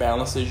same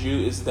balance as you,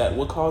 is that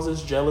what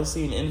causes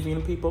jealousy and envy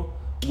in people?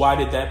 Why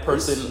did that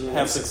person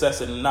have success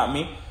and not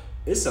me?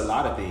 It's a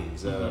lot of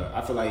things.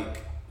 I feel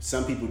like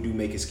some people do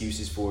make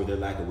excuses for their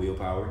lack of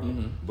willpower,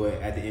 but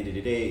at the end of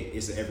the day,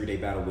 it's an everyday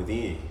battle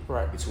within,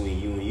 between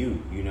you and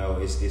you. You know,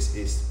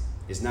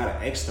 it's not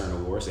an external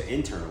war; it's an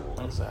internal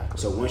war. Exactly.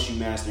 So once you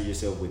master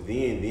yourself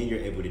within, then you're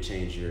able to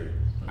change your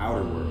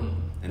outer world,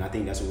 and I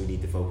think that's what we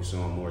need to focus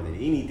on more than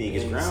anything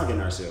is grounding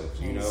ourselves.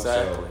 You know,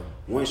 so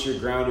once you're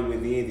grounded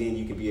within, then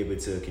you can be able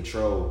to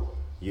control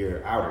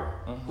your outer,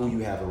 who you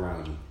have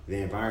around you, the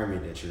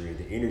environment that you're in,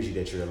 the energy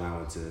that you're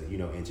allowing to, you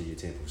know, enter your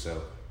temple.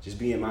 So just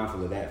being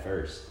mindful of that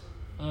first.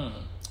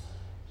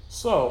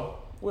 So,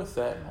 with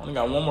that, I only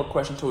got one more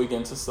question till we get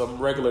into some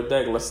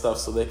regular stuff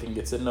so they can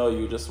get to know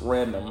you, just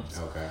random.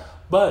 Okay.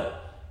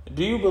 But,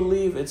 do you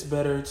believe it's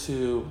better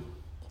to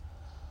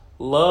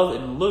love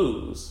and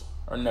lose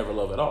or never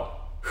love at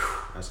all?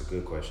 That's a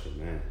good question,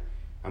 man.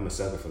 I'm a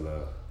sucker for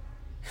love.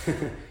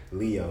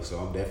 Leo, so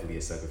I'm definitely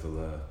a sucker for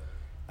love.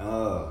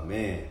 Oh,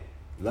 man.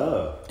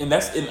 Love. And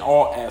that's in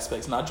all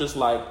aspects, not just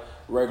like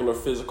regular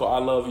physical, I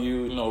love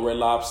you, you know, Red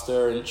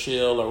Lobster and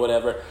chill or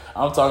whatever.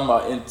 I'm talking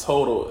about in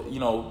total, you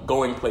know,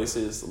 going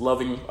places,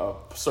 loving a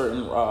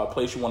certain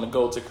place you want to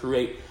go to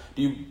create.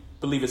 Do you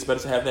believe it's better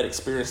to have that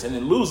experience and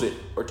then lose it,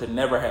 or to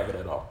never have it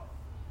at all?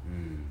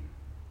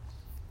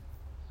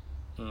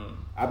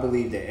 I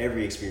believe that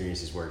every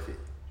experience is worth it.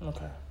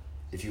 Okay.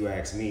 If you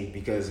ask me,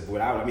 because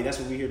that's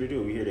what we're here to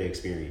do. We're here to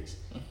experience.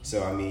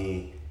 So, I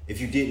mean, if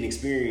you didn't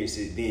experience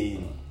it,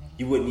 then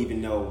you wouldn't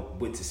even know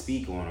what to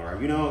speak on,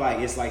 or, you know, like,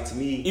 it's like, to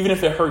me, even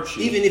if it hurts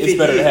you, even if it's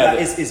better to have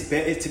it.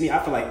 It's to me, I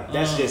feel like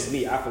that's just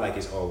me. I feel like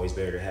it's always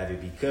better to have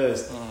it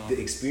because the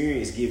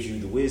experience gives you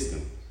the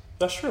wisdom.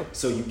 That's true.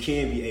 So you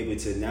can be able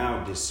to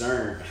now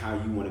discern how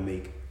you want to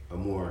make a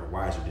more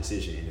wiser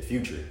decision in the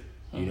future.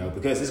 You know,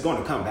 because it's going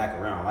to come back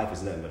around. Life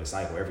is nothing but a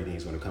cycle.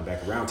 Everything's going to come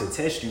back around to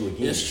test you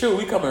again. It's true.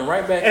 We coming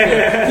right back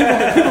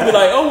here. People be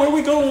like, oh, where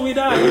we going when we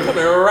die? We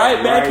coming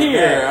right back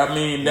here. I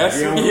mean, that's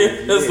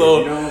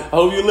so I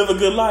hope you live a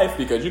good life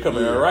because you're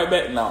coming right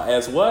back. Now,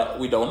 as what?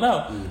 We don't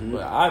know.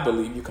 But I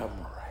believe you're coming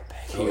right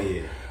back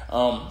here.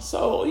 Oh, yeah.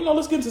 So, you know,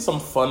 let's get into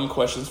some fun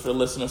questions for the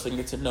listeners so they can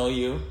get to know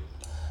you.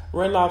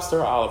 Red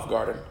Lobster or Olive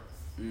Garden?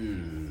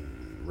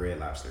 Red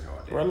Lobster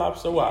all day. Red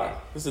Lobster, why?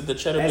 Is it the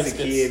cheddar As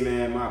biscuits? a kid,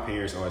 man, my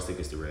parents always took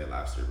us to Red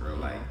Lobster, bro.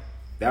 Like,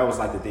 that was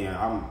like the thing.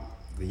 I'm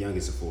the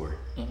youngest of four.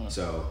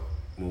 So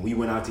when we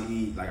went out to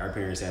eat, like, our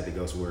parents had to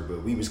go somewhere,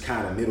 but we was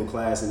kind of middle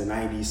class in the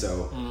 90s,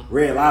 so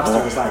Red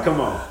Lobster was like, come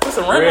on.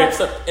 Listen, Red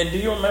Lobster, and do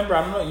you remember,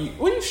 I don't know,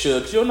 well, you should,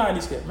 because you're a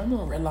 90s kid. Remember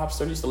when Red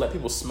Lobster used to let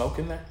people smoke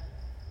in there?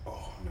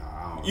 Oh, no,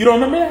 I don't. You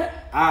don't remember that?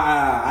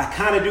 I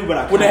kind of do, but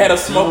I When they had a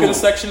don't. smoking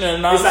section and a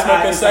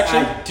non-smoking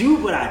section? I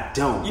do, but I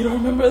don't. You don't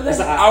remember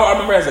that? I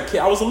remember as a kid.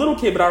 I was a little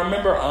kid, but I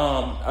remember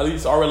at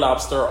least our Red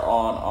Lobster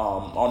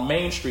on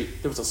Main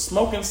Street. There was a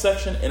smoking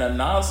section and a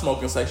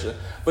non-smoking section,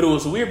 but it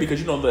was weird because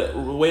you know the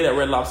way that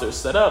Red Lobster is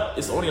set up,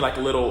 it's only like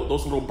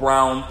those little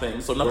brown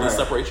things, so nothing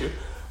separates you.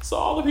 So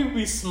all the people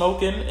be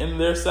smoking in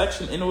their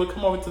section, and it would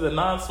come over to the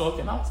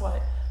non-smoking. I was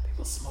like,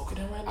 people smoking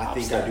in Red Lobster. I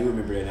think I do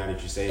remember that now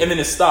that you say it. And then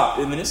it stopped.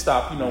 You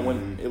know,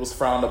 when it was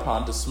frowned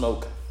upon to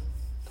smoke.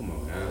 Come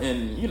on, man.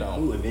 And you know,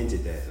 who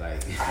invented that?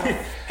 Like,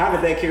 how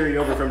did that carry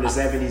over from the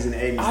 70s and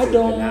 80s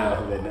to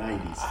now the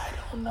 90s? I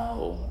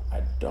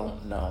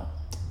don't know.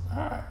 All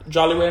right,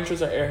 Jolly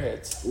Ranchers or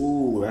Airheads?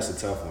 Ooh, that's a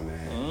tough one,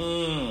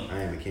 man.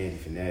 I am a candy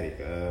fanatic.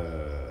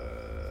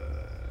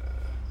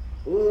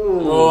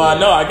 Oh, I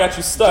know. I got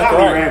you stuck.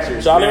 Jolly right?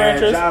 Ranchers. Jolly man,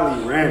 Ranchers.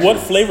 Jolly Ranchers. What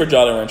flavor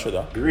Jolly Rancher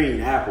though?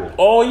 Green apple.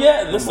 Oh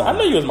yeah, listen. I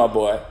know you was my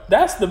boy.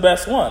 That's the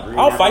best one. Green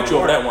I'll apple fight you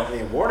over that one.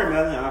 And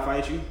watermelon, I'll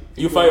fight you.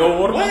 You fight over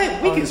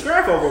watermelon? What? We can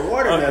scrap over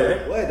watermelon.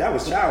 Okay. What? That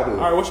was childhood.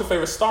 All right. What's your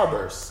favorite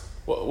Starburst?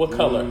 What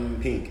color?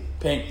 Pink.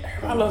 Pink.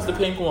 Everybody loves the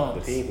pink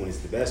ones. The pink one is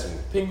the best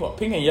one.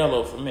 Pink and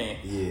yellow for me.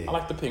 Yeah. I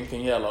like the pink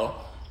and yellow.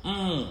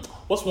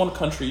 What's one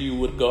country you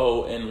would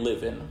go and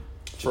live in?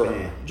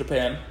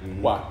 Japan.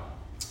 Why?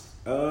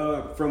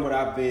 From what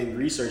I've been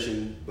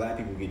researching, black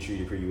people get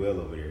treated pretty well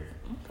over there.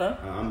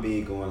 Okay. I'm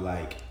big on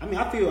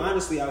I feel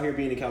honestly out here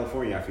being in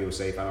California, I feel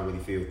safe. I don't really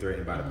feel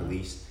threatened by the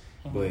police.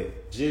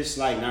 But just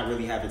like not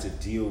really having to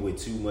deal with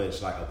too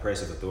much like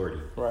oppressive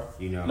authority. Right.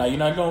 You know. Now you're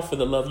not going for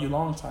the love you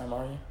long time,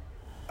 are you?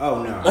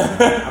 Oh no.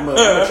 I'm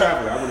a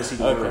traveler. I want to see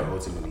the world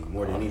ultimately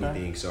more than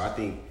anything. So I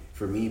think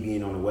for me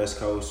being on the West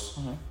Coast,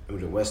 I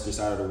mean the western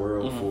side of the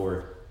world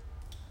for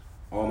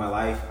all my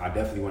life, I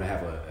definitely want to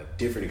have a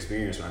different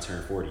experience when I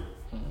turn 40.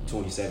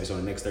 27, so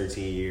in the next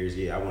 13 years,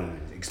 I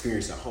want to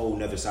experience a whole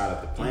nother side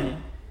of the planet.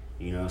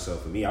 You know, so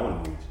for me, I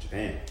want to move to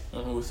Japan.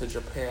 Move to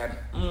Japan.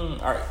 All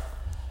right.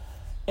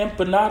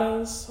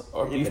 Empanadas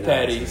or beef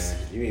patties?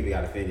 Man. You ain't even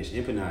got to finish.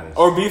 Empanadas.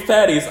 Or beef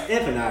patties?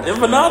 Empanadas.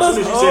 Empanadas? As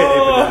soon as you said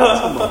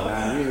empanadas, come on,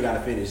 man. You ain't even got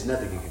to finish.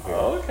 Nothing can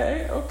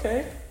compare.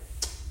 Okay.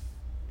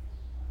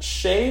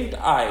 Shaved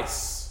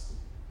ice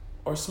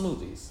or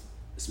smoothies?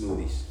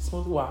 Smoothies.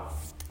 Smoothie, why?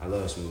 I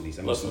love smoothies.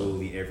 I'm a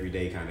smoothie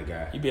everyday kind of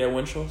guy. You be at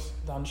Winchell's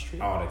down the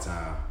street? All the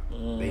time.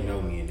 They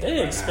know me in there.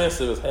 They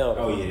expensive as hell.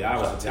 Oh yeah,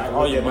 I looked at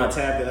my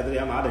tab the other day.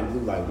 I done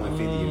blew like $150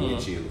 in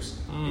Winchell's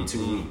in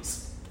 2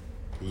 weeks.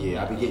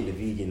 Yeah, I be getting the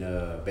vegan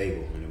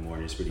bagel in the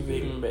morning. It's pretty good.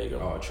 Vegan bagel.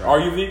 Oh, try. Are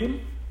you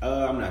vegan?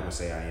 I'm not gonna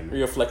say I am. Are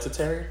you a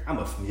flexitarian?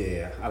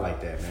 I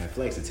like that, man.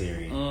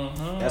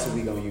 Flexitarian. That's what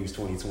we gonna use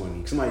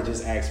 2020. Somebody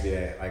just asked me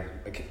that. Like,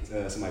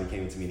 somebody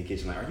came into me in the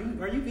kitchen like,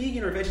 "Are you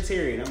vegan or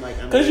vegetarian?" I'm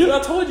like, because I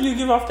told you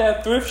give off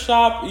that thrift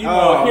shop. You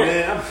know,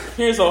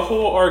 here's a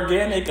whole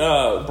organic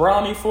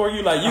brownie for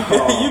you. Like you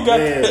got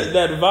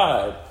that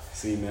vibe.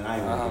 See, man, I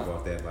ain't gonna give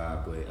off that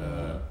vibe, but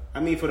I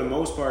mean, for the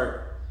most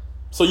part.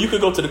 So you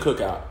could go to the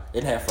cookout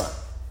and have fun.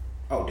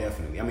 Oh,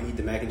 definitely. I'm gonna eat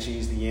the mac and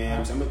cheese, the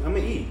yams. I'm gonna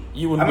eat.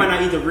 I might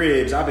not eat the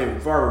ribs. I've been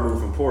far removed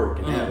from pork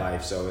in that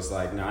life, so it's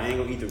like, I ain't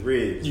gonna eat the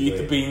ribs. You eat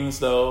the beans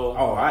though.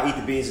 Oh, I eat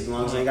the beans as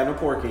long as I ain't got no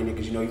pork in it,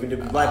 because even the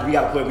black we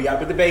gotta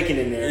put the bacon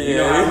in there. Yeah. You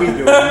know how we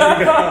do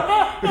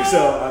it.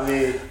 So I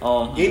mean,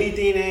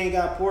 anything that ain't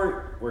got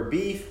pork or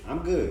beef,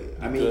 I'm good.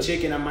 I mean,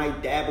 chicken I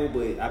might dabble,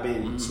 but I've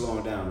been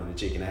slowing down on the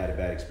chicken. I had a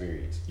bad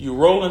experience. You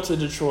roll into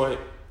Detroit.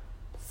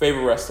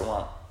 Favorite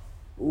restaurant?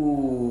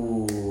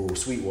 Ooh,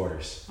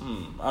 Sweetwater's.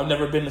 I've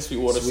never been to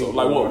Sweetwater's. So,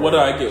 like, what do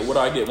I get? What do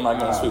I get when I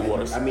go to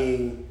Sweetwater's? I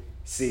mean,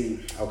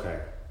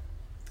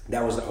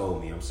 that was the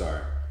old me. I'm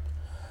sorry.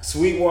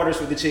 Sweetwater's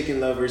for the chicken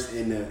lovers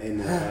and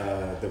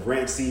the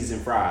ranch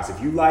seasoned fries.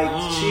 If you like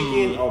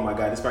chicken, oh my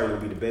God, this probably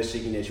gonna be the best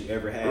chicken that you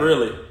ever had.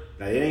 Really?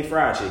 Now it ain't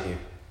fried chicken.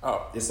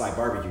 Oh, it's like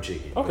barbecue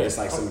chicken. Okay, it's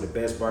like some of the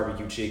best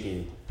barbecue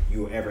chicken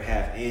you will ever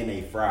have, and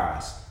they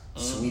fries.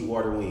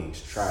 Sweetwater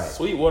Wings. Try it.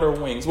 Sweetwater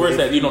Wings. Where is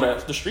that? You know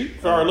that's the street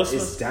for our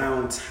listeners? It's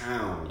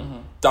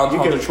downtown.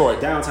 Downtown Detroit.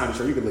 Downtown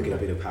Detroit. You can look it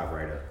up. It'll pop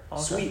right up.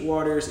 Okay.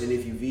 Sweetwater's, and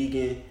if you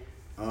vegan,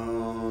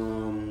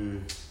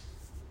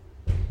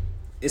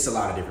 it's a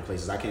lot of different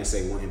places. I can't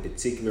say one in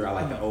particular. I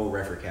like the Old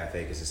Redford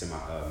Cafe because it's in my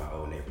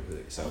old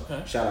neighborhood. So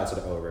shout out to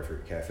the Old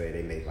Redford Cafe.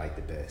 They make like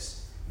the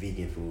best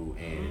vegan food,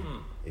 and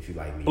if you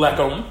like meat, black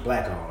owned,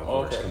 of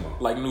course. Come on,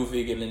 like new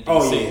vegan in DC.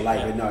 Oh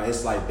yeah, but no,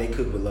 it's like they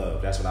cook with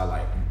love. That's what I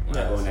like. When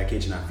I go in that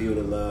kitchen, I feel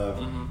the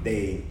love.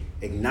 They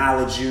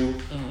acknowledge you.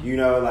 You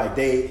know, like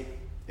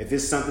if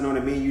it's something on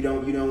the menu you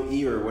don't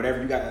eat or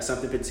whatever, you got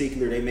something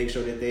particular, they make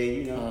sure that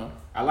they,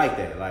 I like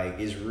that. Like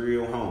it's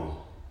real homey.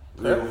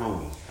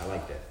 I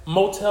like that.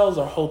 Motels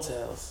or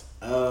hotels?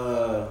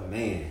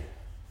 Man,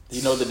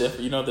 You know the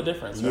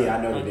difference, right? Yeah,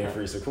 I know the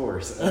difference, of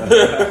course.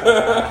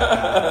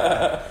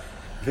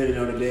 Depending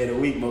on the day of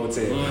the week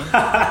motel. You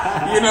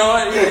know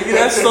what? Yeah,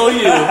 that's so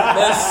you.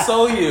 That's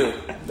so you.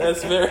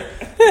 That's very...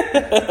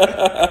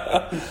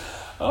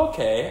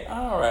 Okay,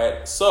 all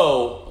right.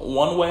 So,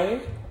 one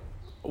way,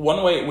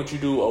 would you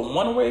do a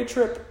one-way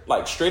trip,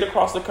 like straight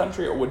across the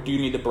country, or do you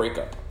need to break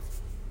up?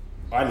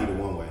 I need a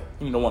one-way.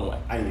 You need a one-way?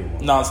 I need a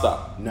one-way.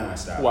 Non-stop?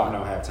 Non-stop. Why? I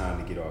don't have time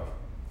to get off.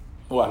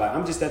 Why? Like,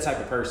 I'm just that type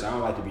of person. I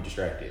don't like to be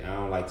distracted. I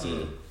don't like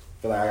to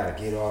feel like I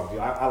gotta get off.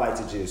 I like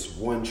to just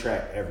one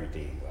track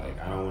everything. Like,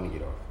 I don't want to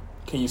get off.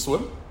 Can you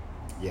swim?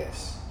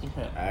 Yes.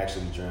 Okay. I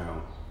actually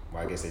drown.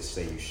 Well, I guess they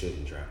say you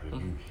shouldn't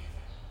drown.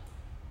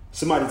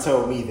 Somebody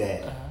told me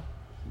that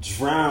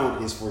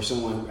drown is for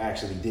someone who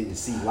actually didn't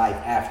see life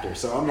after.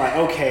 So I'm like,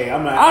 okay.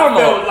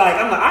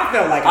 I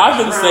felt like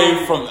I've been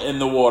saved from in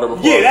the water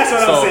before. Yeah, that's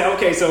what I'm saying.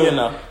 Okay, so you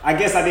know. I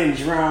guess I didn't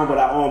drown, but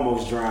I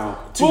almost drowned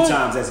two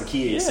times as a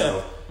kid. Yeah.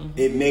 So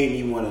it made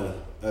me want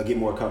to get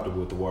more comfortable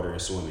with the water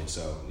and swimming.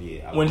 So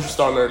yeah. When did you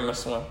start learning to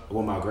swim?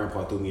 When my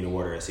grandpa threw me in the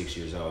water at 6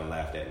 years old and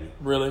laughed at me.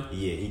 Really?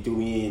 Yeah, he threw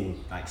me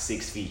in like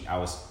 6 feet. I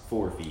was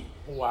 4 feet.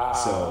 Wow.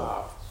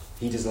 So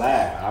he just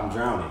laughed. I'm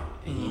drowning,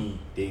 and he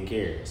didn't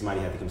care. Somebody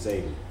had to come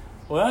save me.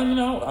 Well, you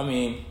know, I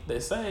mean, they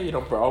say, you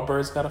know, all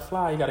birds gotta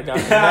fly. You gotta get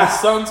them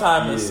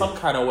sometime in some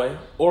kind of way.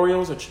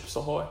 Oreos or Chips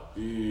Ahoy?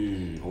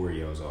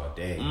 Oreos all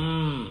day.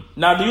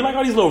 Now, do you like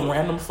all these little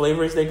random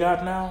flavors they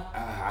got now?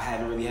 I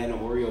haven't really had no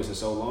Oreos in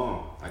so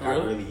long. Like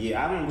Really?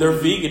 I don't. They're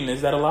vegan.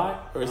 Is that a lie,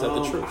 or is that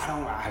the truth?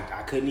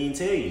 I couldn't even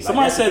tell you.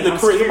 Somebody said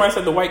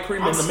the white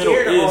cream in the middle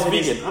is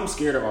vegan. I'm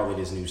scared of all of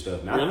this new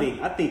stuff. Now, Really?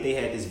 I think they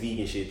had this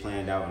vegan shit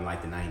planned out in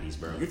like the 90s,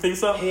 bro. You think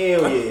so?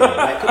 Hell yeah!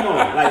 Like, come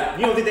on! Like,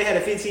 you don't think they had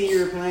a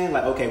 15-year plan?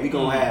 Like, okay, we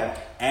gonna have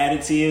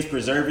additives,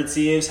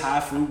 preservatives, high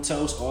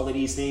fructose, all of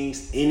these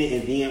things in it,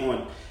 and then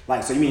on.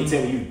 Like, so you mean to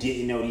tell me you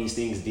didn't know these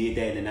things did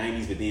that in the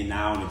 90s, but then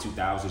now in the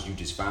 2000s you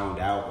just found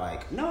out?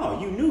 Like, no,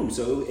 you knew.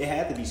 So it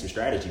had to be some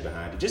strategy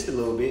behind it. Just a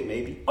little bit,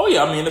 maybe. Oh,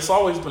 yeah. I mean, it's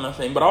always been a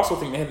thing. But I also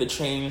think they had to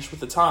change with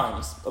the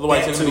times.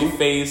 Otherwise, it's going to be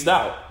phased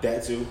out.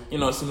 That too. You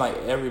know, it seems like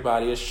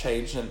everybody is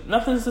changing.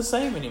 Nothing's the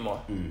same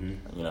anymore. You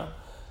know.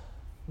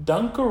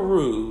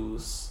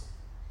 Dunkaroos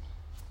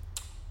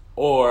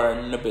or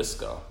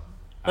Nabisco?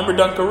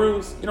 Remember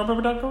Dunkaroos? You don't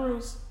remember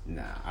Dunkaroos?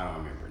 Nah, I don't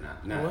remember.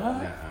 What?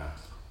 Nah.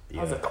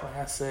 That was a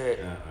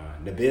classic.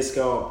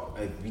 Nabisco,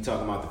 we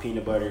talking about the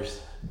peanut butters?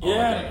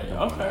 Yeah,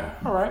 okay,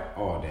 all right.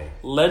 All day.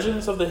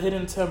 Legends of the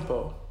Hidden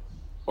Tempo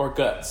or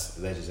Guts?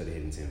 Legends of the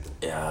Hidden Temple.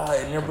 Yeah,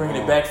 and you're bringing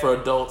it back for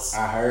adults.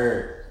 I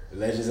heard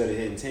Legends of the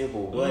Hidden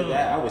Temple. But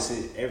I would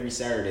sit every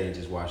Saturday and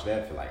just watch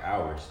that for like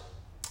hours.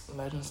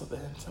 Legends of the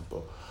Hidden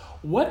Temple.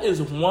 What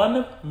is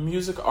one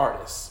music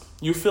artist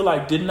you feel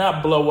like did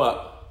not blow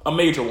up, a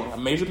major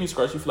music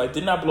artist you feel like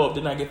did not blow up,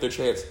 did not get their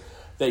chance,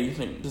 that you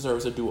think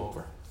deserves a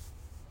do-over?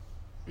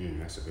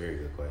 That's a very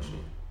good question.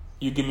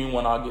 You give me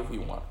one, I'll give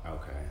you one.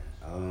 Okay.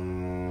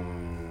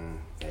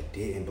 That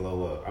didn't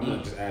blow up. I'm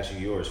gonna just ask you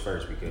yours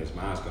first because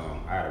mine's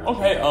gone.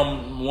 Okay.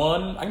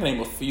 One. I can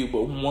name a few,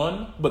 but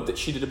one. But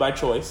she did it by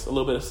choice. A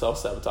little bit of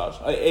self-sabotage.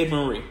 A.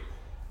 Marie.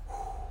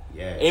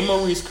 Yes. A.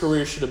 Marie's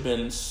career should have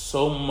been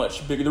so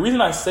much bigger. The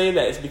reason I say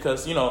that is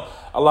because, you know,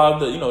 a lot of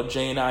the, you know,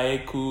 Jane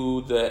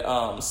Ayeku, the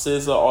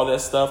SZA, all that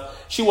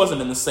stuff, she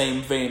wasn't in the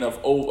same vein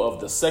of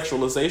the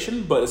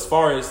sexualization, but as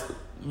far as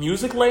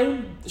music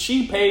lane,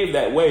 she paved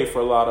that way for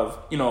a lot of,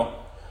 you know,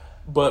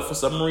 but for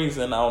some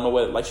reason, I don't know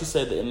what, like she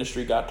said, the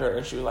industry got to her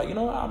and she was like, you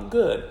know what, I'm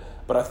good.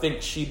 But I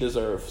think she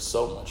deserves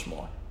so much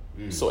more.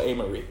 So A.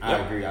 Marie. I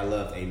agree. I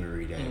loved A.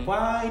 Marie Day.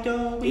 Why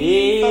don't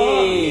we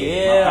fall?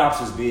 My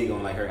pops was big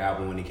on like her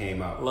album when it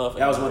came out.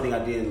 That was one thing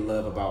I did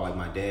love about like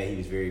my dad. He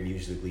was very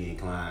musically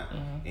inclined,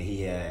 and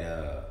he had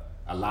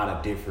a lot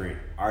of different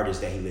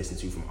artists that he listened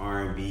to, from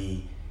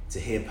R&B to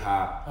hip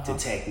hop to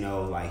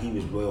techno. Like, he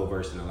was well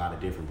versed in a lot of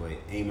different. But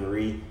A.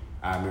 Marie,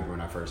 I remember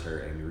when I first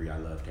heard A. Marie, I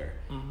loved her.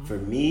 For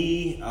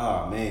me,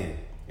 oh man,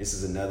 this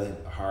is another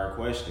hard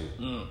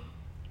question.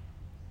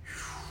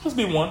 Just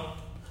be one.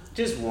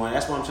 Just one.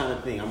 That's what I'm trying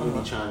to think. I'm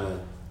really trying to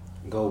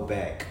go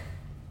back,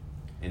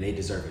 and they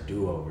deserve a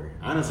do-over.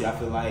 Honestly, I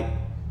feel like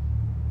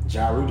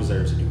Ja Rule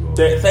deserves a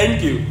do-over.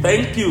 Thank you.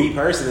 Me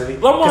personally.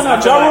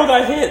 Ja Rule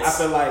got hits. I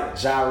feel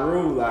like Ja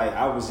Rule, like,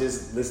 I was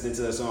just listening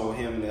to a song with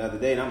him the other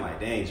day, and I'm like,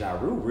 dang, Ja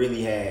Rule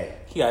really had...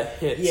 He got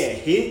hits. He had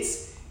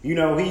hits. You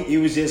know, it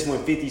was just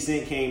when 50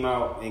 Cent came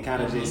out and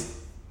kind of just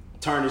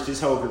tarnished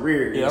his whole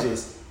career. It was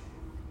just...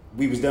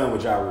 We was done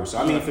with Ja Rule. So,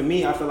 I mean, for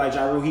me, I feel like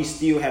Ja Rule, he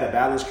still had a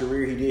balanced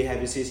career. He did have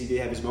his hits. He did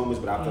have his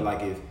moments. But I feel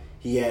like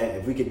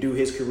if we could do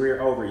his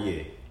career over,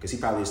 because he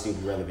probably would still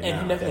be relevant now.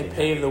 And he definitely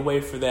paved the way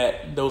for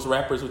those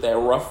rappers with that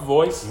rough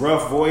voice.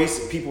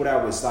 People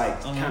that was like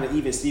kind of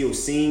even still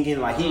singing.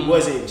 Like, he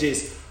wasn't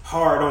just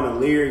hard on the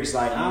lyrics.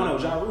 Like, I don't know.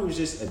 Ja Rule was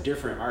just a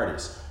different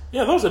artist.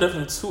 Yeah, those are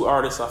definitely two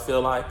artists, I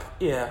feel like.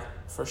 Yeah,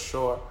 for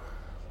sure.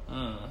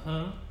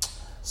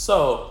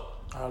 So,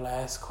 our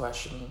last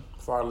question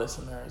for our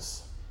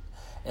listeners.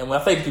 And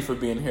well, thank you for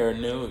being here,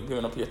 New,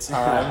 giving up your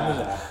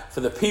time for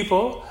the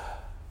people.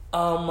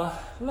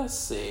 Let's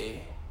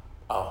see.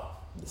 Oh,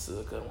 this is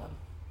a good one.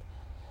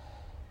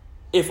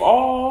 If it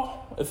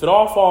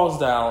all falls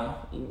down,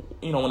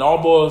 when it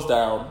all boils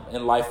down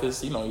and life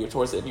is, you're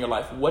towards the end of your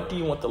life, what do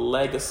you want the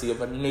legacy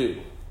of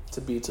Anu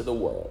to be to the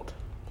world?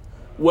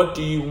 What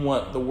do you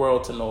want the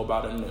world to know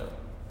about Anu?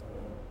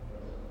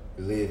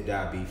 Live,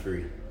 die, be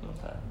free.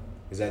 Okay.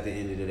 Because at the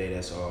end of the day,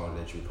 that's all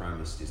that you're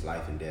promised is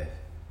life and death.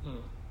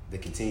 The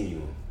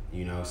continuum,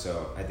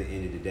 So at the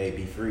end of the day,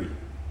 be free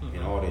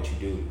in all that you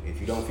do.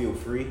 If you don't feel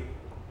free,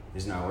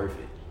 it's not worth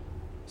it.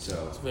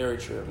 So it's very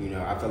true.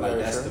 I feel like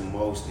that's the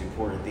most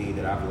important thing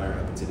that I've learned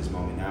up until this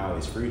moment now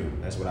is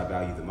freedom. That's what I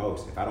value the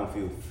most. If I don't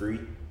feel free,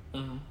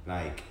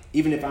 like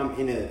even if I'm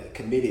in a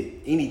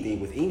committed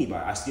anything with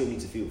anybody, I still need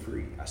to feel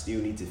free. I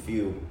still need to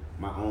feel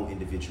my own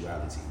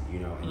individuality,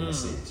 in that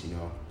sense,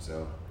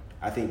 So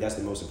I think that's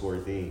the most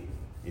important thing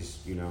is,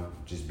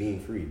 just being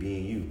free,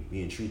 being you,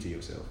 being true to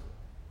yourself.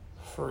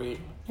 Free.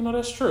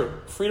 That's true.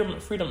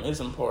 Freedom is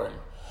important.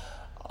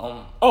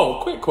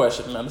 Quick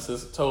question. Now, this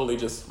is totally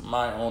just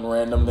my own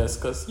randomness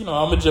because,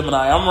 I'm a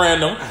Gemini. I'm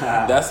random.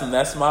 That's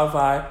my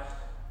vibe.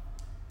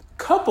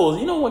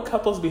 Couples, when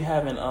couples be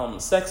having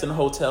sex in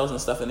hotels and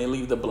stuff and they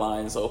leave the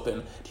blinds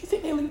open, do you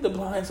think they leave the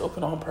blinds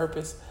open on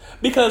purpose?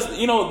 Because,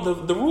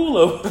 the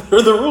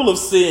rule of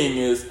seeing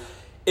is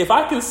if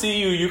I can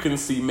see you, you can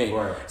see me.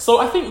 Right.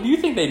 So do you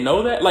think they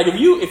know that? Like if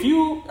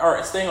you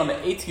are staying on the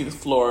 18th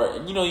floor,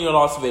 and you're in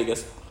Las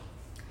Vegas,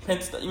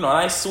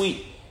 nice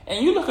suite,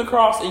 and you look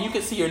across and you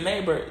can see your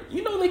neighbor,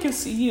 they can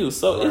see you.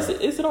 So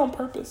right. Is it on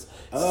purpose?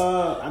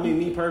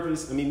 Me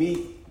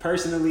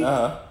personally,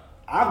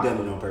 I've done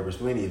it on purpose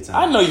plenty of times.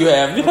 I know you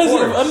have because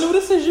I knew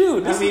this is you.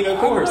 Of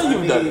course.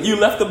 You've done it. You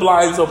left the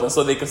blinds open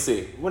so they could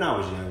see. When I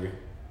was younger.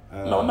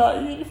 No,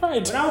 you're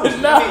right. When I was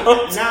now,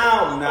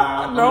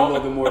 I'm a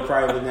little bit more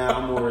private now.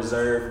 I'm more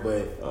reserved,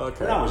 but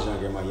when I was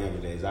younger, in my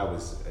younger days, I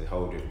was a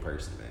whole different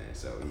person, man.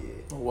 So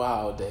yeah.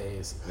 Wild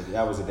days. But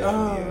that was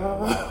definitely a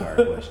wild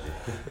card question.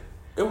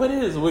 What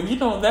is? Well,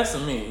 that's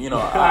me.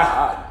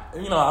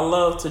 I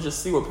love to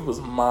just see what people's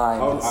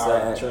minds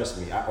are. Trust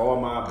me. All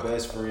my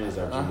best friends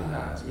are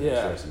Geminis.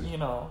 Yeah. Trust me.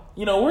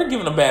 We're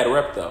giving a bad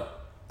rep though.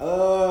 I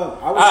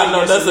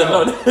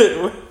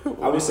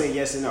would say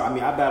yes and no. I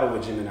mean, I battle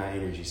with Gemini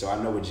energy, so I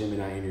know what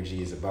Gemini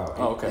energy is about.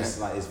 Okay.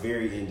 It's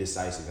very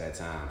indecisive at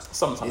times.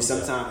 Sometimes.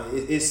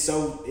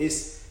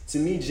 To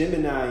me,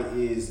 Gemini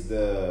is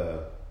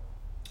the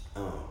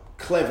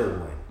clever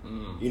one.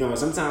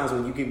 Sometimes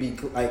when you can be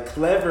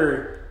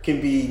clever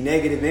can be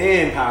negative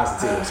and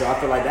positive. So I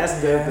feel like that's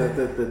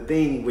the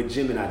thing with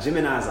Gemini.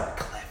 Geminis are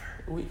clever.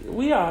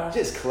 We are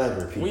just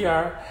clever people. We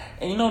are,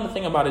 and the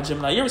thing about a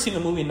Gemini. You ever seen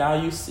the movie Now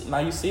You See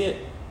It?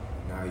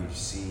 Now you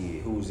see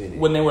it. Who's in it?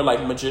 When they were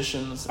like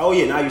magicians. Oh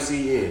yeah, Now You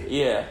See It.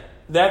 Yeah,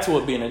 that's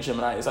what being a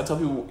Gemini is. I tell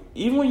people,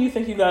 even when you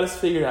think you got us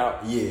figured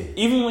out,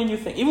 even when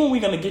we're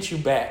gonna get you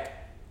back,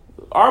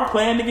 our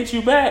plan to get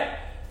you back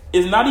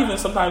is not even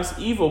sometimes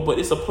evil, but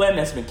it's a plan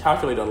that's been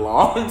calculated a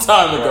long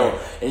time ago, right.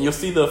 And you'll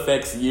see the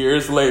effects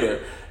years later.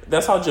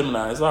 That's how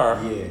Geminis are.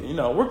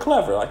 Yeah. We're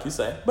clever, like you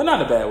say, but not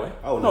in a bad way.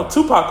 Oh no,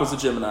 Tupac was a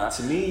Gemini.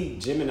 To me,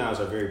 Geminis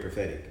are very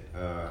prophetic.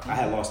 I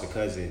had lost a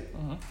cousin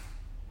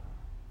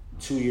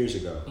 2 years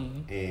ago,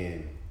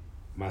 and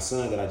my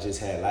son that I just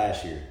had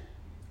last year,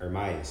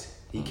 Ermias,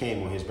 he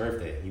came on his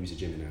birthday. He was a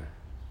Gemini.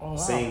 Oh, wow.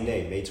 Same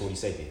day, May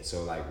 22nd.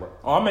 So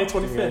I'm May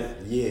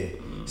 25th. Yeah.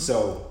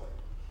 So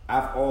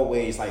I've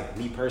always,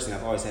 me personally,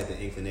 I've always had the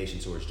inclination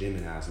towards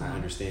Geminis, and I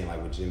understand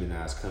what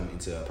Geminis come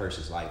into a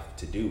person's life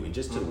to do, and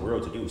just to the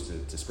world to do, is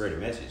to spread a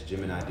message.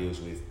 Gemini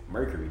deals with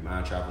Mercury,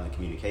 mind, travel, and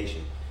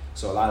communication.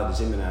 So a lot of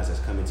the Geminis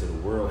that's come into the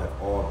world have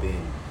all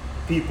been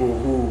people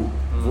who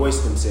voice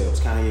themselves.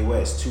 Kanye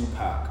West,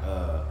 Tupac,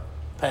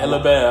 Patti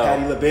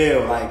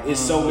LaBelle. It's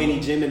so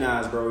many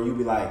Geminis, bro. You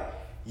be like,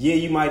 yeah,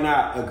 you might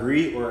not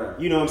agree or,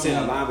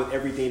 align with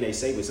everything they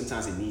say, but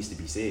sometimes it needs to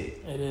be said.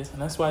 It is.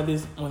 And that's why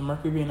when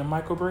Mercury be in the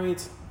micro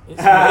braids,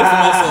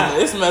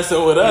 it's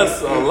messing with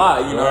us a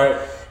lot, Right.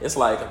 It's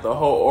like the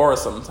whole aura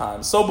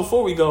sometimes. So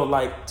before we go,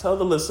 tell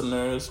the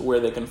listeners where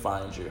they can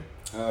find you.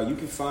 You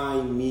can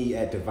find me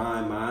at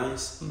Divine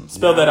Minds.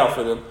 Spell that out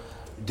for them.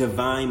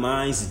 Divine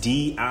Minds,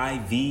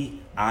 DIVINE,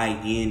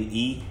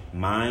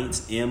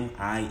 Minds,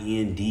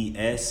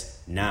 MINDS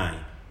 9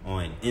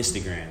 on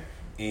Instagram.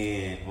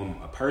 And on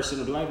a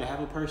personal, do I even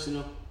have a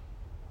personal?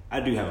 I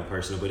do have a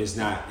personal, but it's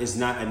not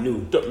a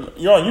new.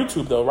 You're on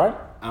YouTube though, right?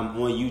 I'm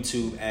on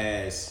YouTube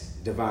as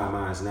Divine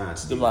Minds 9.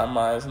 Divine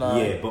Minds 9.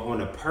 Yeah, but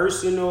on a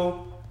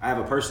personal, I have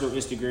a personal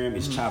Instagram.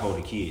 It's Chavo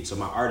the Kid. So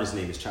my artist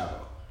name is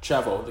Chavo.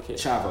 Chavo the Kid.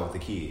 Chavo the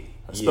Kid.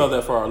 Spell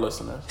that for our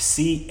listeners.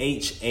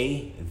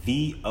 CHAVO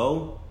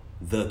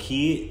the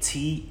Kid.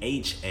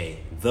 THA.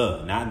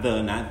 Not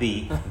the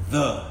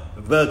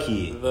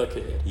Kid. The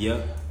Kid.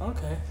 Yep.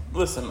 Okay.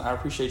 Listen, I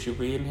appreciate you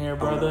being here,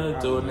 brother,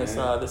 doing this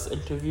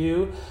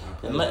interview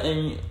and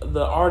letting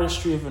the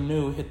artistry of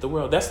Anu hit the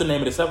world. That's the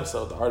name of this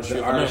episode, the artistry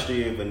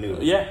of Anu.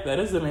 Yeah, that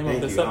is the name of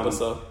this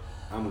episode.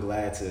 I'm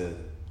glad to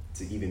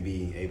even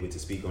be able to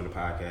speak on the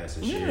podcast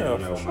and share,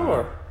 for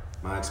sure.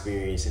 my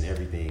experience and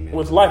everything, man.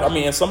 With life, I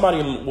mean, and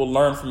somebody will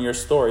learn from your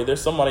story.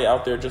 There's somebody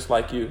out there just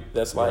like you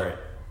that's like, Right.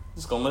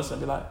 just gonna listen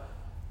and be like,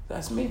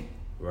 that's me.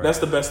 Right. That's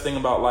the best thing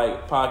about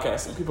like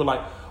podcasting. People are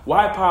like,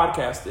 why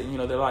podcasting? You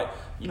know, they're like,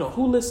 you know,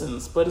 who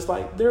listens? But it's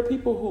like, there are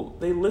people who,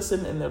 they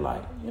listen and they're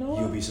like, you know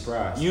what? You'll be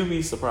surprised. You'll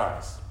be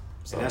surprised.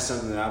 So. And that's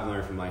something that I've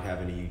learned from like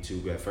having a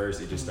YouTube. At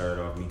first, it just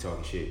started off me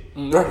talking shit.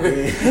 Right.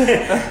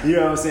 Then, you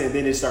know what I'm saying?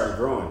 Then it started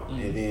growing.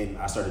 And then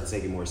I started to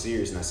take it more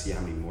serious and I see how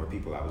many more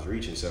people I was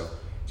reaching. So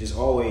just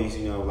always,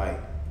 you know, like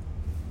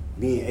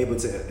being able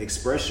to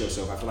express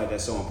yourself. I feel like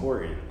that's so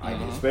important. Like,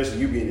 especially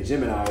you being a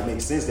Gemini, it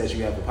makes sense that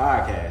you have the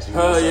podcast. You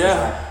know? So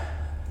yeah.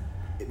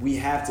 it's like, we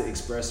have to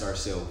express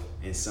ourselves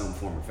in some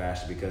form or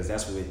fashion because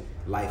that's what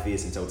life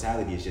is in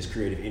totality. It's just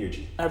creative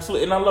energy.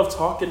 Absolutely. And I love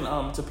talking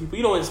to people.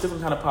 You know, it's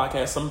different kind of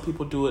podcasts. Some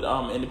people do it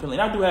independently.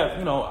 And I do have,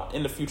 you know,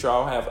 in the future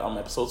I'll have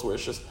episodes where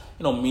it's just,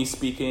 you know, me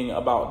speaking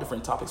about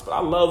different topics. But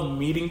I love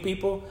meeting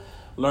people,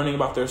 learning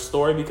about their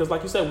story because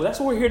like you said, well, that's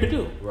what we're here to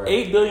do. Right.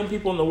 8 billion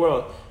people in the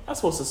world. You're not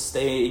supposed to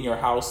stay in your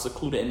house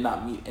secluded and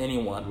not meet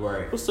anyone.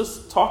 Right. Let's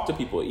just talk to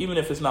people, even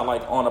if it's not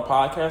like on a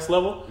podcast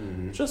level.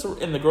 Just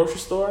in the grocery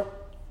store.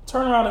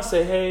 Turn around and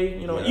say, hey,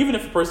 you know, even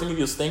if a person gives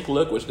you a stink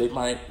look, which they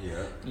might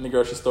in the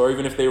grocery store,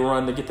 even if they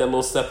run to get that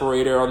little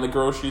separator on the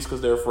groceries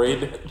because they're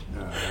afraid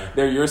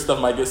that your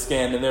stuff might get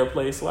scanned in their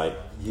place, like,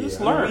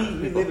 just learn. I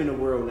mean, we live in a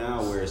world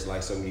now where it's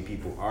like so many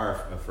people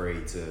are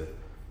afraid to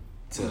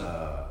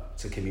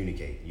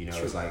communicate. You know,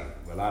 it's like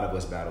a lot of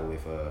us battle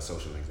with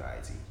social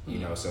anxiety. You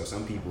know, so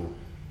some people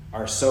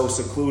are so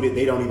secluded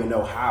they don't even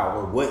know how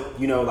or what,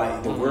 you know,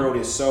 like the world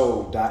is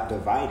so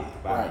divided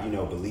by you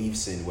know,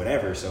 beliefs and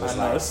whatever. So it's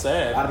like it's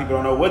sad. A lot of people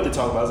don't know what to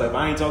talk about. It's like,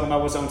 I ain't talking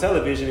about what's on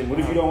television, and what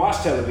if you don't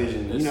watch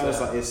television? You know, it's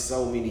like it's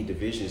so many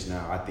divisions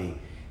now, I think,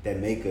 that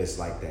make us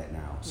like that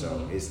now.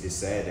 So it's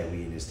sad that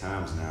we in these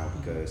times now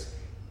because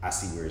I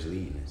see where it's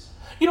leading us.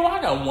 You know,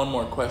 I got one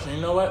more question.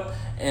 You know what?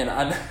 And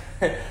I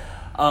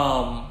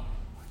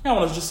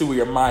want to just see where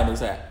your mind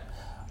is at.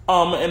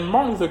 In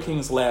Martin Luther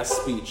King's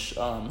last speech,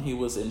 he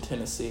was in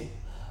Tennessee.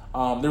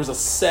 There was a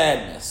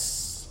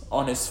sadness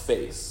on his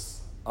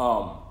face.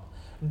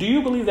 Do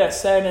you believe that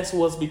sadness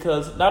was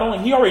because not only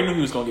he already knew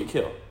he was going to get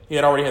killed, he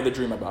had already had the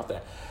dream about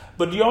that,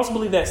 but do you also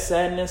believe that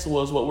sadness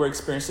was what we're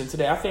experiencing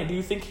today? Do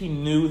you think he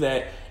knew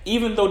that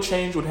even though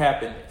change would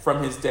happen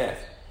from his death,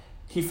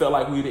 he felt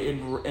like we'd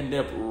end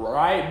up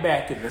right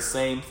back in the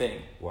same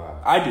thing? Wow.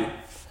 I do.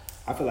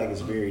 I feel like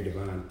it's very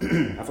divine.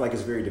 I feel like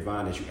it's very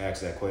divine that you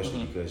asked that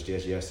question because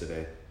just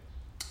yesterday,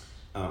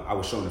 I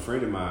was showing a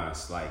friend of mine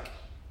like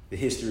the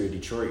history of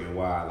Detroit and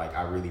why like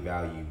I really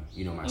value,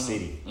 you know, my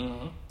city.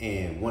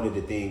 And one of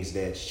the things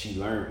that she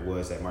learned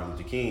was that Martin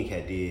Luther King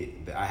had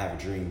did the "I Have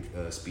a Dream"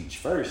 speech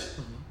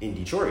first in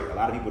Detroit. A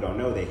lot of people don't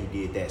know that he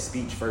did that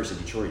speech first in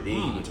Detroit. Then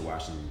he went to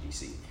Washington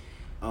D.C.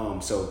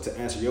 So to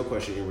answer your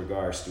question in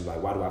regards to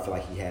like why do I feel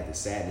like he had the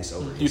sadness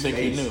over his face? You think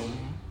he knew?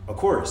 Of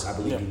course, I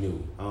believe he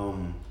knew.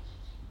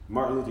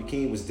 Martin Luther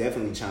King was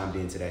definitely chimed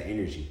into that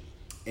energy.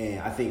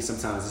 And I think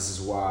sometimes this is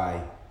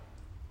why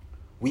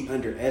we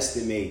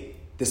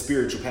underestimate the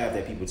spiritual path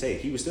that people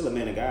take. He was still a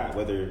man of God,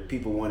 whether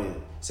people want to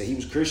say he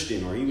was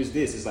Christian or he was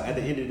this. It's like at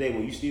the end of the day,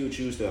 when you still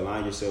choose to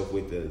align yourself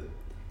with the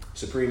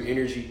supreme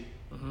energy,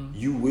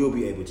 you will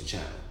be able to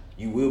channel.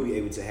 You will be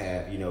able to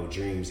have, you know,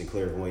 dreams and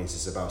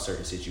clairvoyances about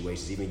certain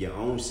situations, even your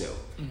own self.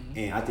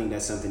 And I think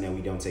that's something that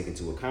we don't take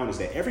into account is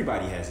that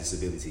everybody has this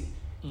ability.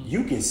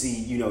 You can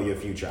see, you know, your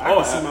future. I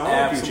can see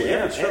my own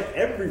future.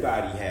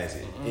 Everybody has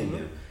it in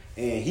them.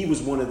 And he was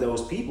one of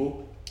those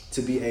people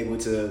to be able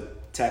to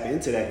tap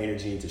into that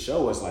energy and to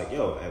show us like,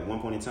 yo, at one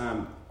point in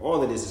time,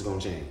 all of this is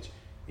going to change.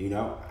 You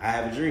know, I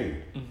have a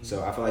dream.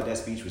 So I feel like that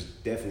speech was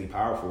definitely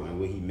powerful, and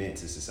what he meant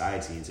to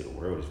society and to the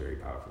world is very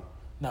powerful.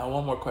 Now,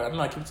 one more question. I'm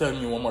not keep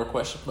telling you one more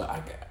question, but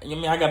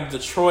I got a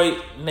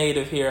Detroit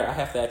native here. I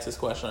have to ask this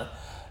question.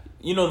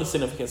 You know the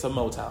significance of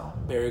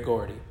Motown, Berry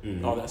Gordy,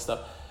 all that stuff.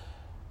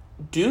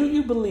 Do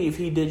you believe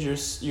he did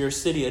your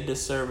city a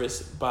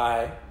disservice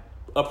by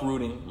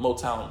uprooting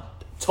Motown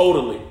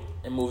totally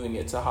and moving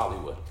it to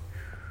Hollywood?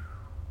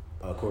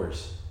 Of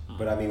course.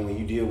 But I mean, when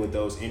you deal with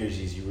those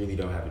energies, you really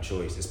don't have a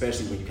choice,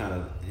 especially when you're kind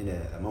of in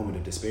a moment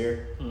of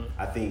despair.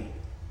 I think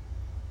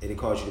it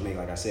caused you to make,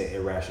 like I said,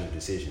 irrational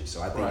decisions.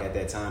 So I think at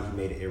that time he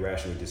made an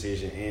irrational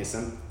decision,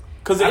 and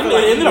because it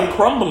ended up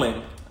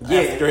crumbling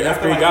after he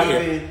got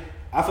here.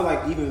 I feel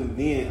like even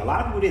then, a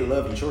lot of people didn't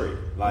love Detroit.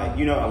 Like,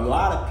 you know, a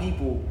lot of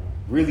people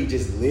really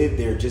just lived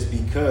there just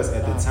because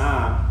at the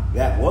time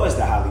that was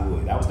the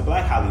Hollywood. That was the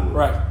black Hollywood.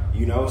 Right.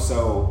 You know,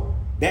 so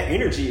that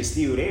energy is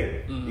still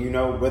there. You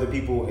know, whether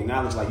people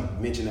acknowledge, like you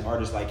mentioned, an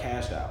artist like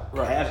Cash Doll.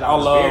 Right. Cash Doll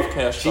I love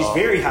Cash Doll. She's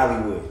very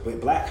Hollywood,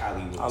 but black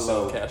Hollywood. I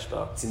love Cash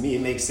Doll. To me,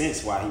 it makes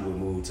sense why he would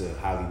move to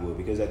Hollywood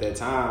because at that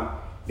time,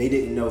 they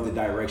didn't know the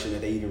direction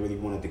that they even really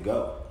wanted to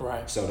go.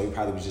 Right. So they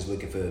probably was just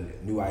looking for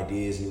new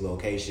ideas, new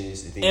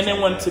locations, and things and they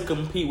like wanted that. to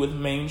compete with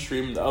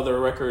mainstream, the other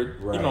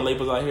record, you know,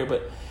 labels out here,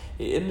 but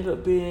it ended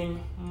up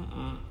being,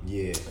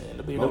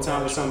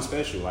 Motown was something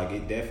special. Like,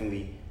 it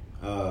definitely...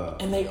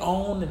 and they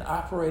owned and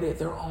operated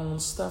their own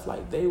stuff.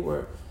 Like, they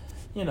were...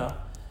 you know,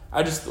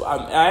 I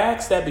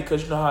asked that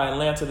because you know how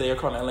Atlanta, they are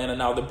calling Atlanta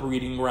now the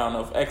breeding ground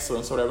of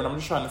excellence or whatever. And I'm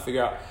just trying to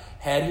figure out,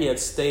 had he had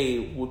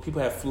stayed, would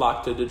people have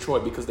flocked to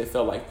Detroit because they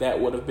felt like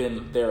that would have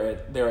been their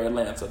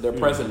Atlanta, their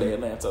present day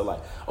Atlanta?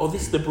 Like, oh,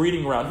 this is the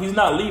breeding ground. He's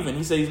not leaving.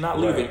 He said he's not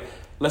leaving.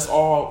 Let's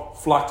all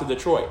flock to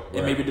Detroit.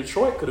 And maybe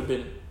Detroit could have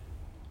been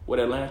what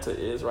Atlanta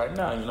is right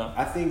now, you know?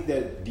 I think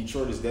that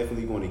Detroit is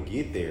definitely going to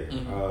get there.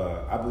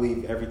 I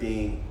believe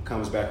everything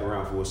comes back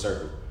around full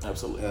circle.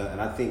 Absolutely.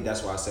 And I think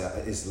that's why I say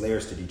it's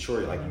layers to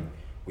Detroit. Like,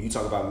 when you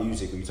talk about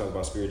music, when you talk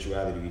about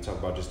spirituality, when you talk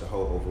about just the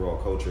whole overall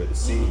culture of the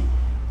city,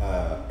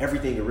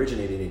 everything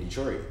originated in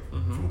Detroit,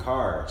 from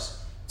cars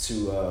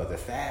to the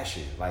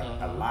fashion, like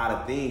a lot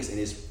of things, and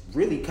it's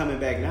really coming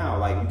back now.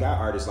 Like, you got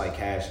artists like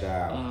Cash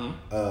Doll,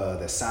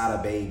 the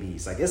Sada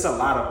Babies. Like, it's a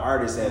lot of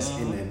artists that's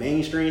in the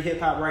mainstream hip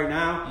hop right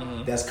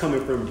now that's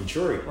coming from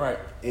Detroit. Right.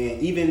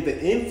 And even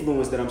the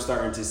influence that I'm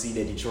starting to see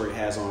that Detroit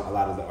has on a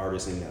lot of the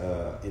artists in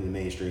the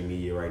mainstream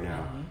media right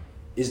now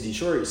is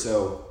Detroit.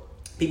 So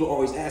people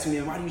always ask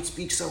me, why do you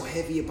speak so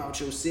heavy about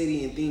your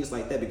city and things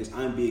like that? Because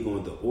I'm big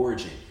on the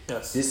origin.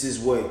 Yes. This is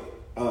what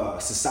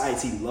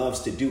society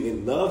loves to do.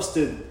 It loves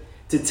to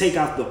take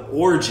out the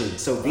origin.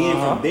 So then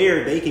from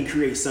there, they can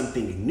create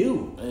something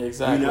new.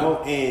 Exactly. You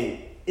know, and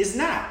it's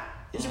not.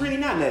 It's really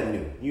not nothing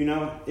new. You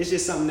know, it's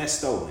just something that's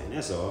stolen.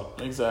 That's all.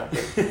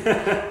 Exactly.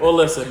 Well,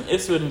 listen,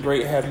 it's been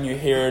great having you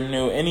here,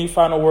 New. Any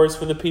final words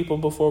for the people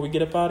before we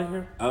get up out of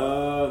here?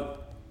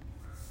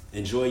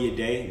 Enjoy your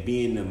day.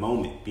 Be in the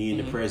moment. Be in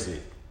the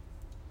present.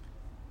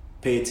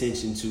 Pay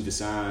attention to the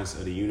signs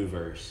of the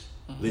universe.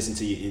 Listen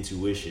to your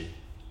intuition.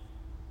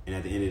 And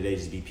at the end of the day,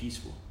 just be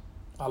peaceful.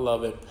 I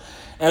love it.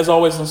 As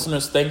always,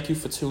 listeners, thank you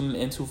for tuning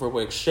into Verbal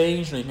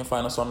Exchange. You can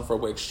find us on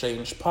Verbal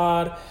Exchange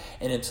Pod.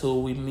 And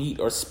until we meet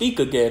or speak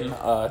again,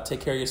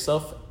 take care of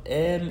yourself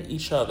and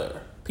each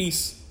other.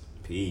 Peace.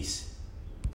 Peace.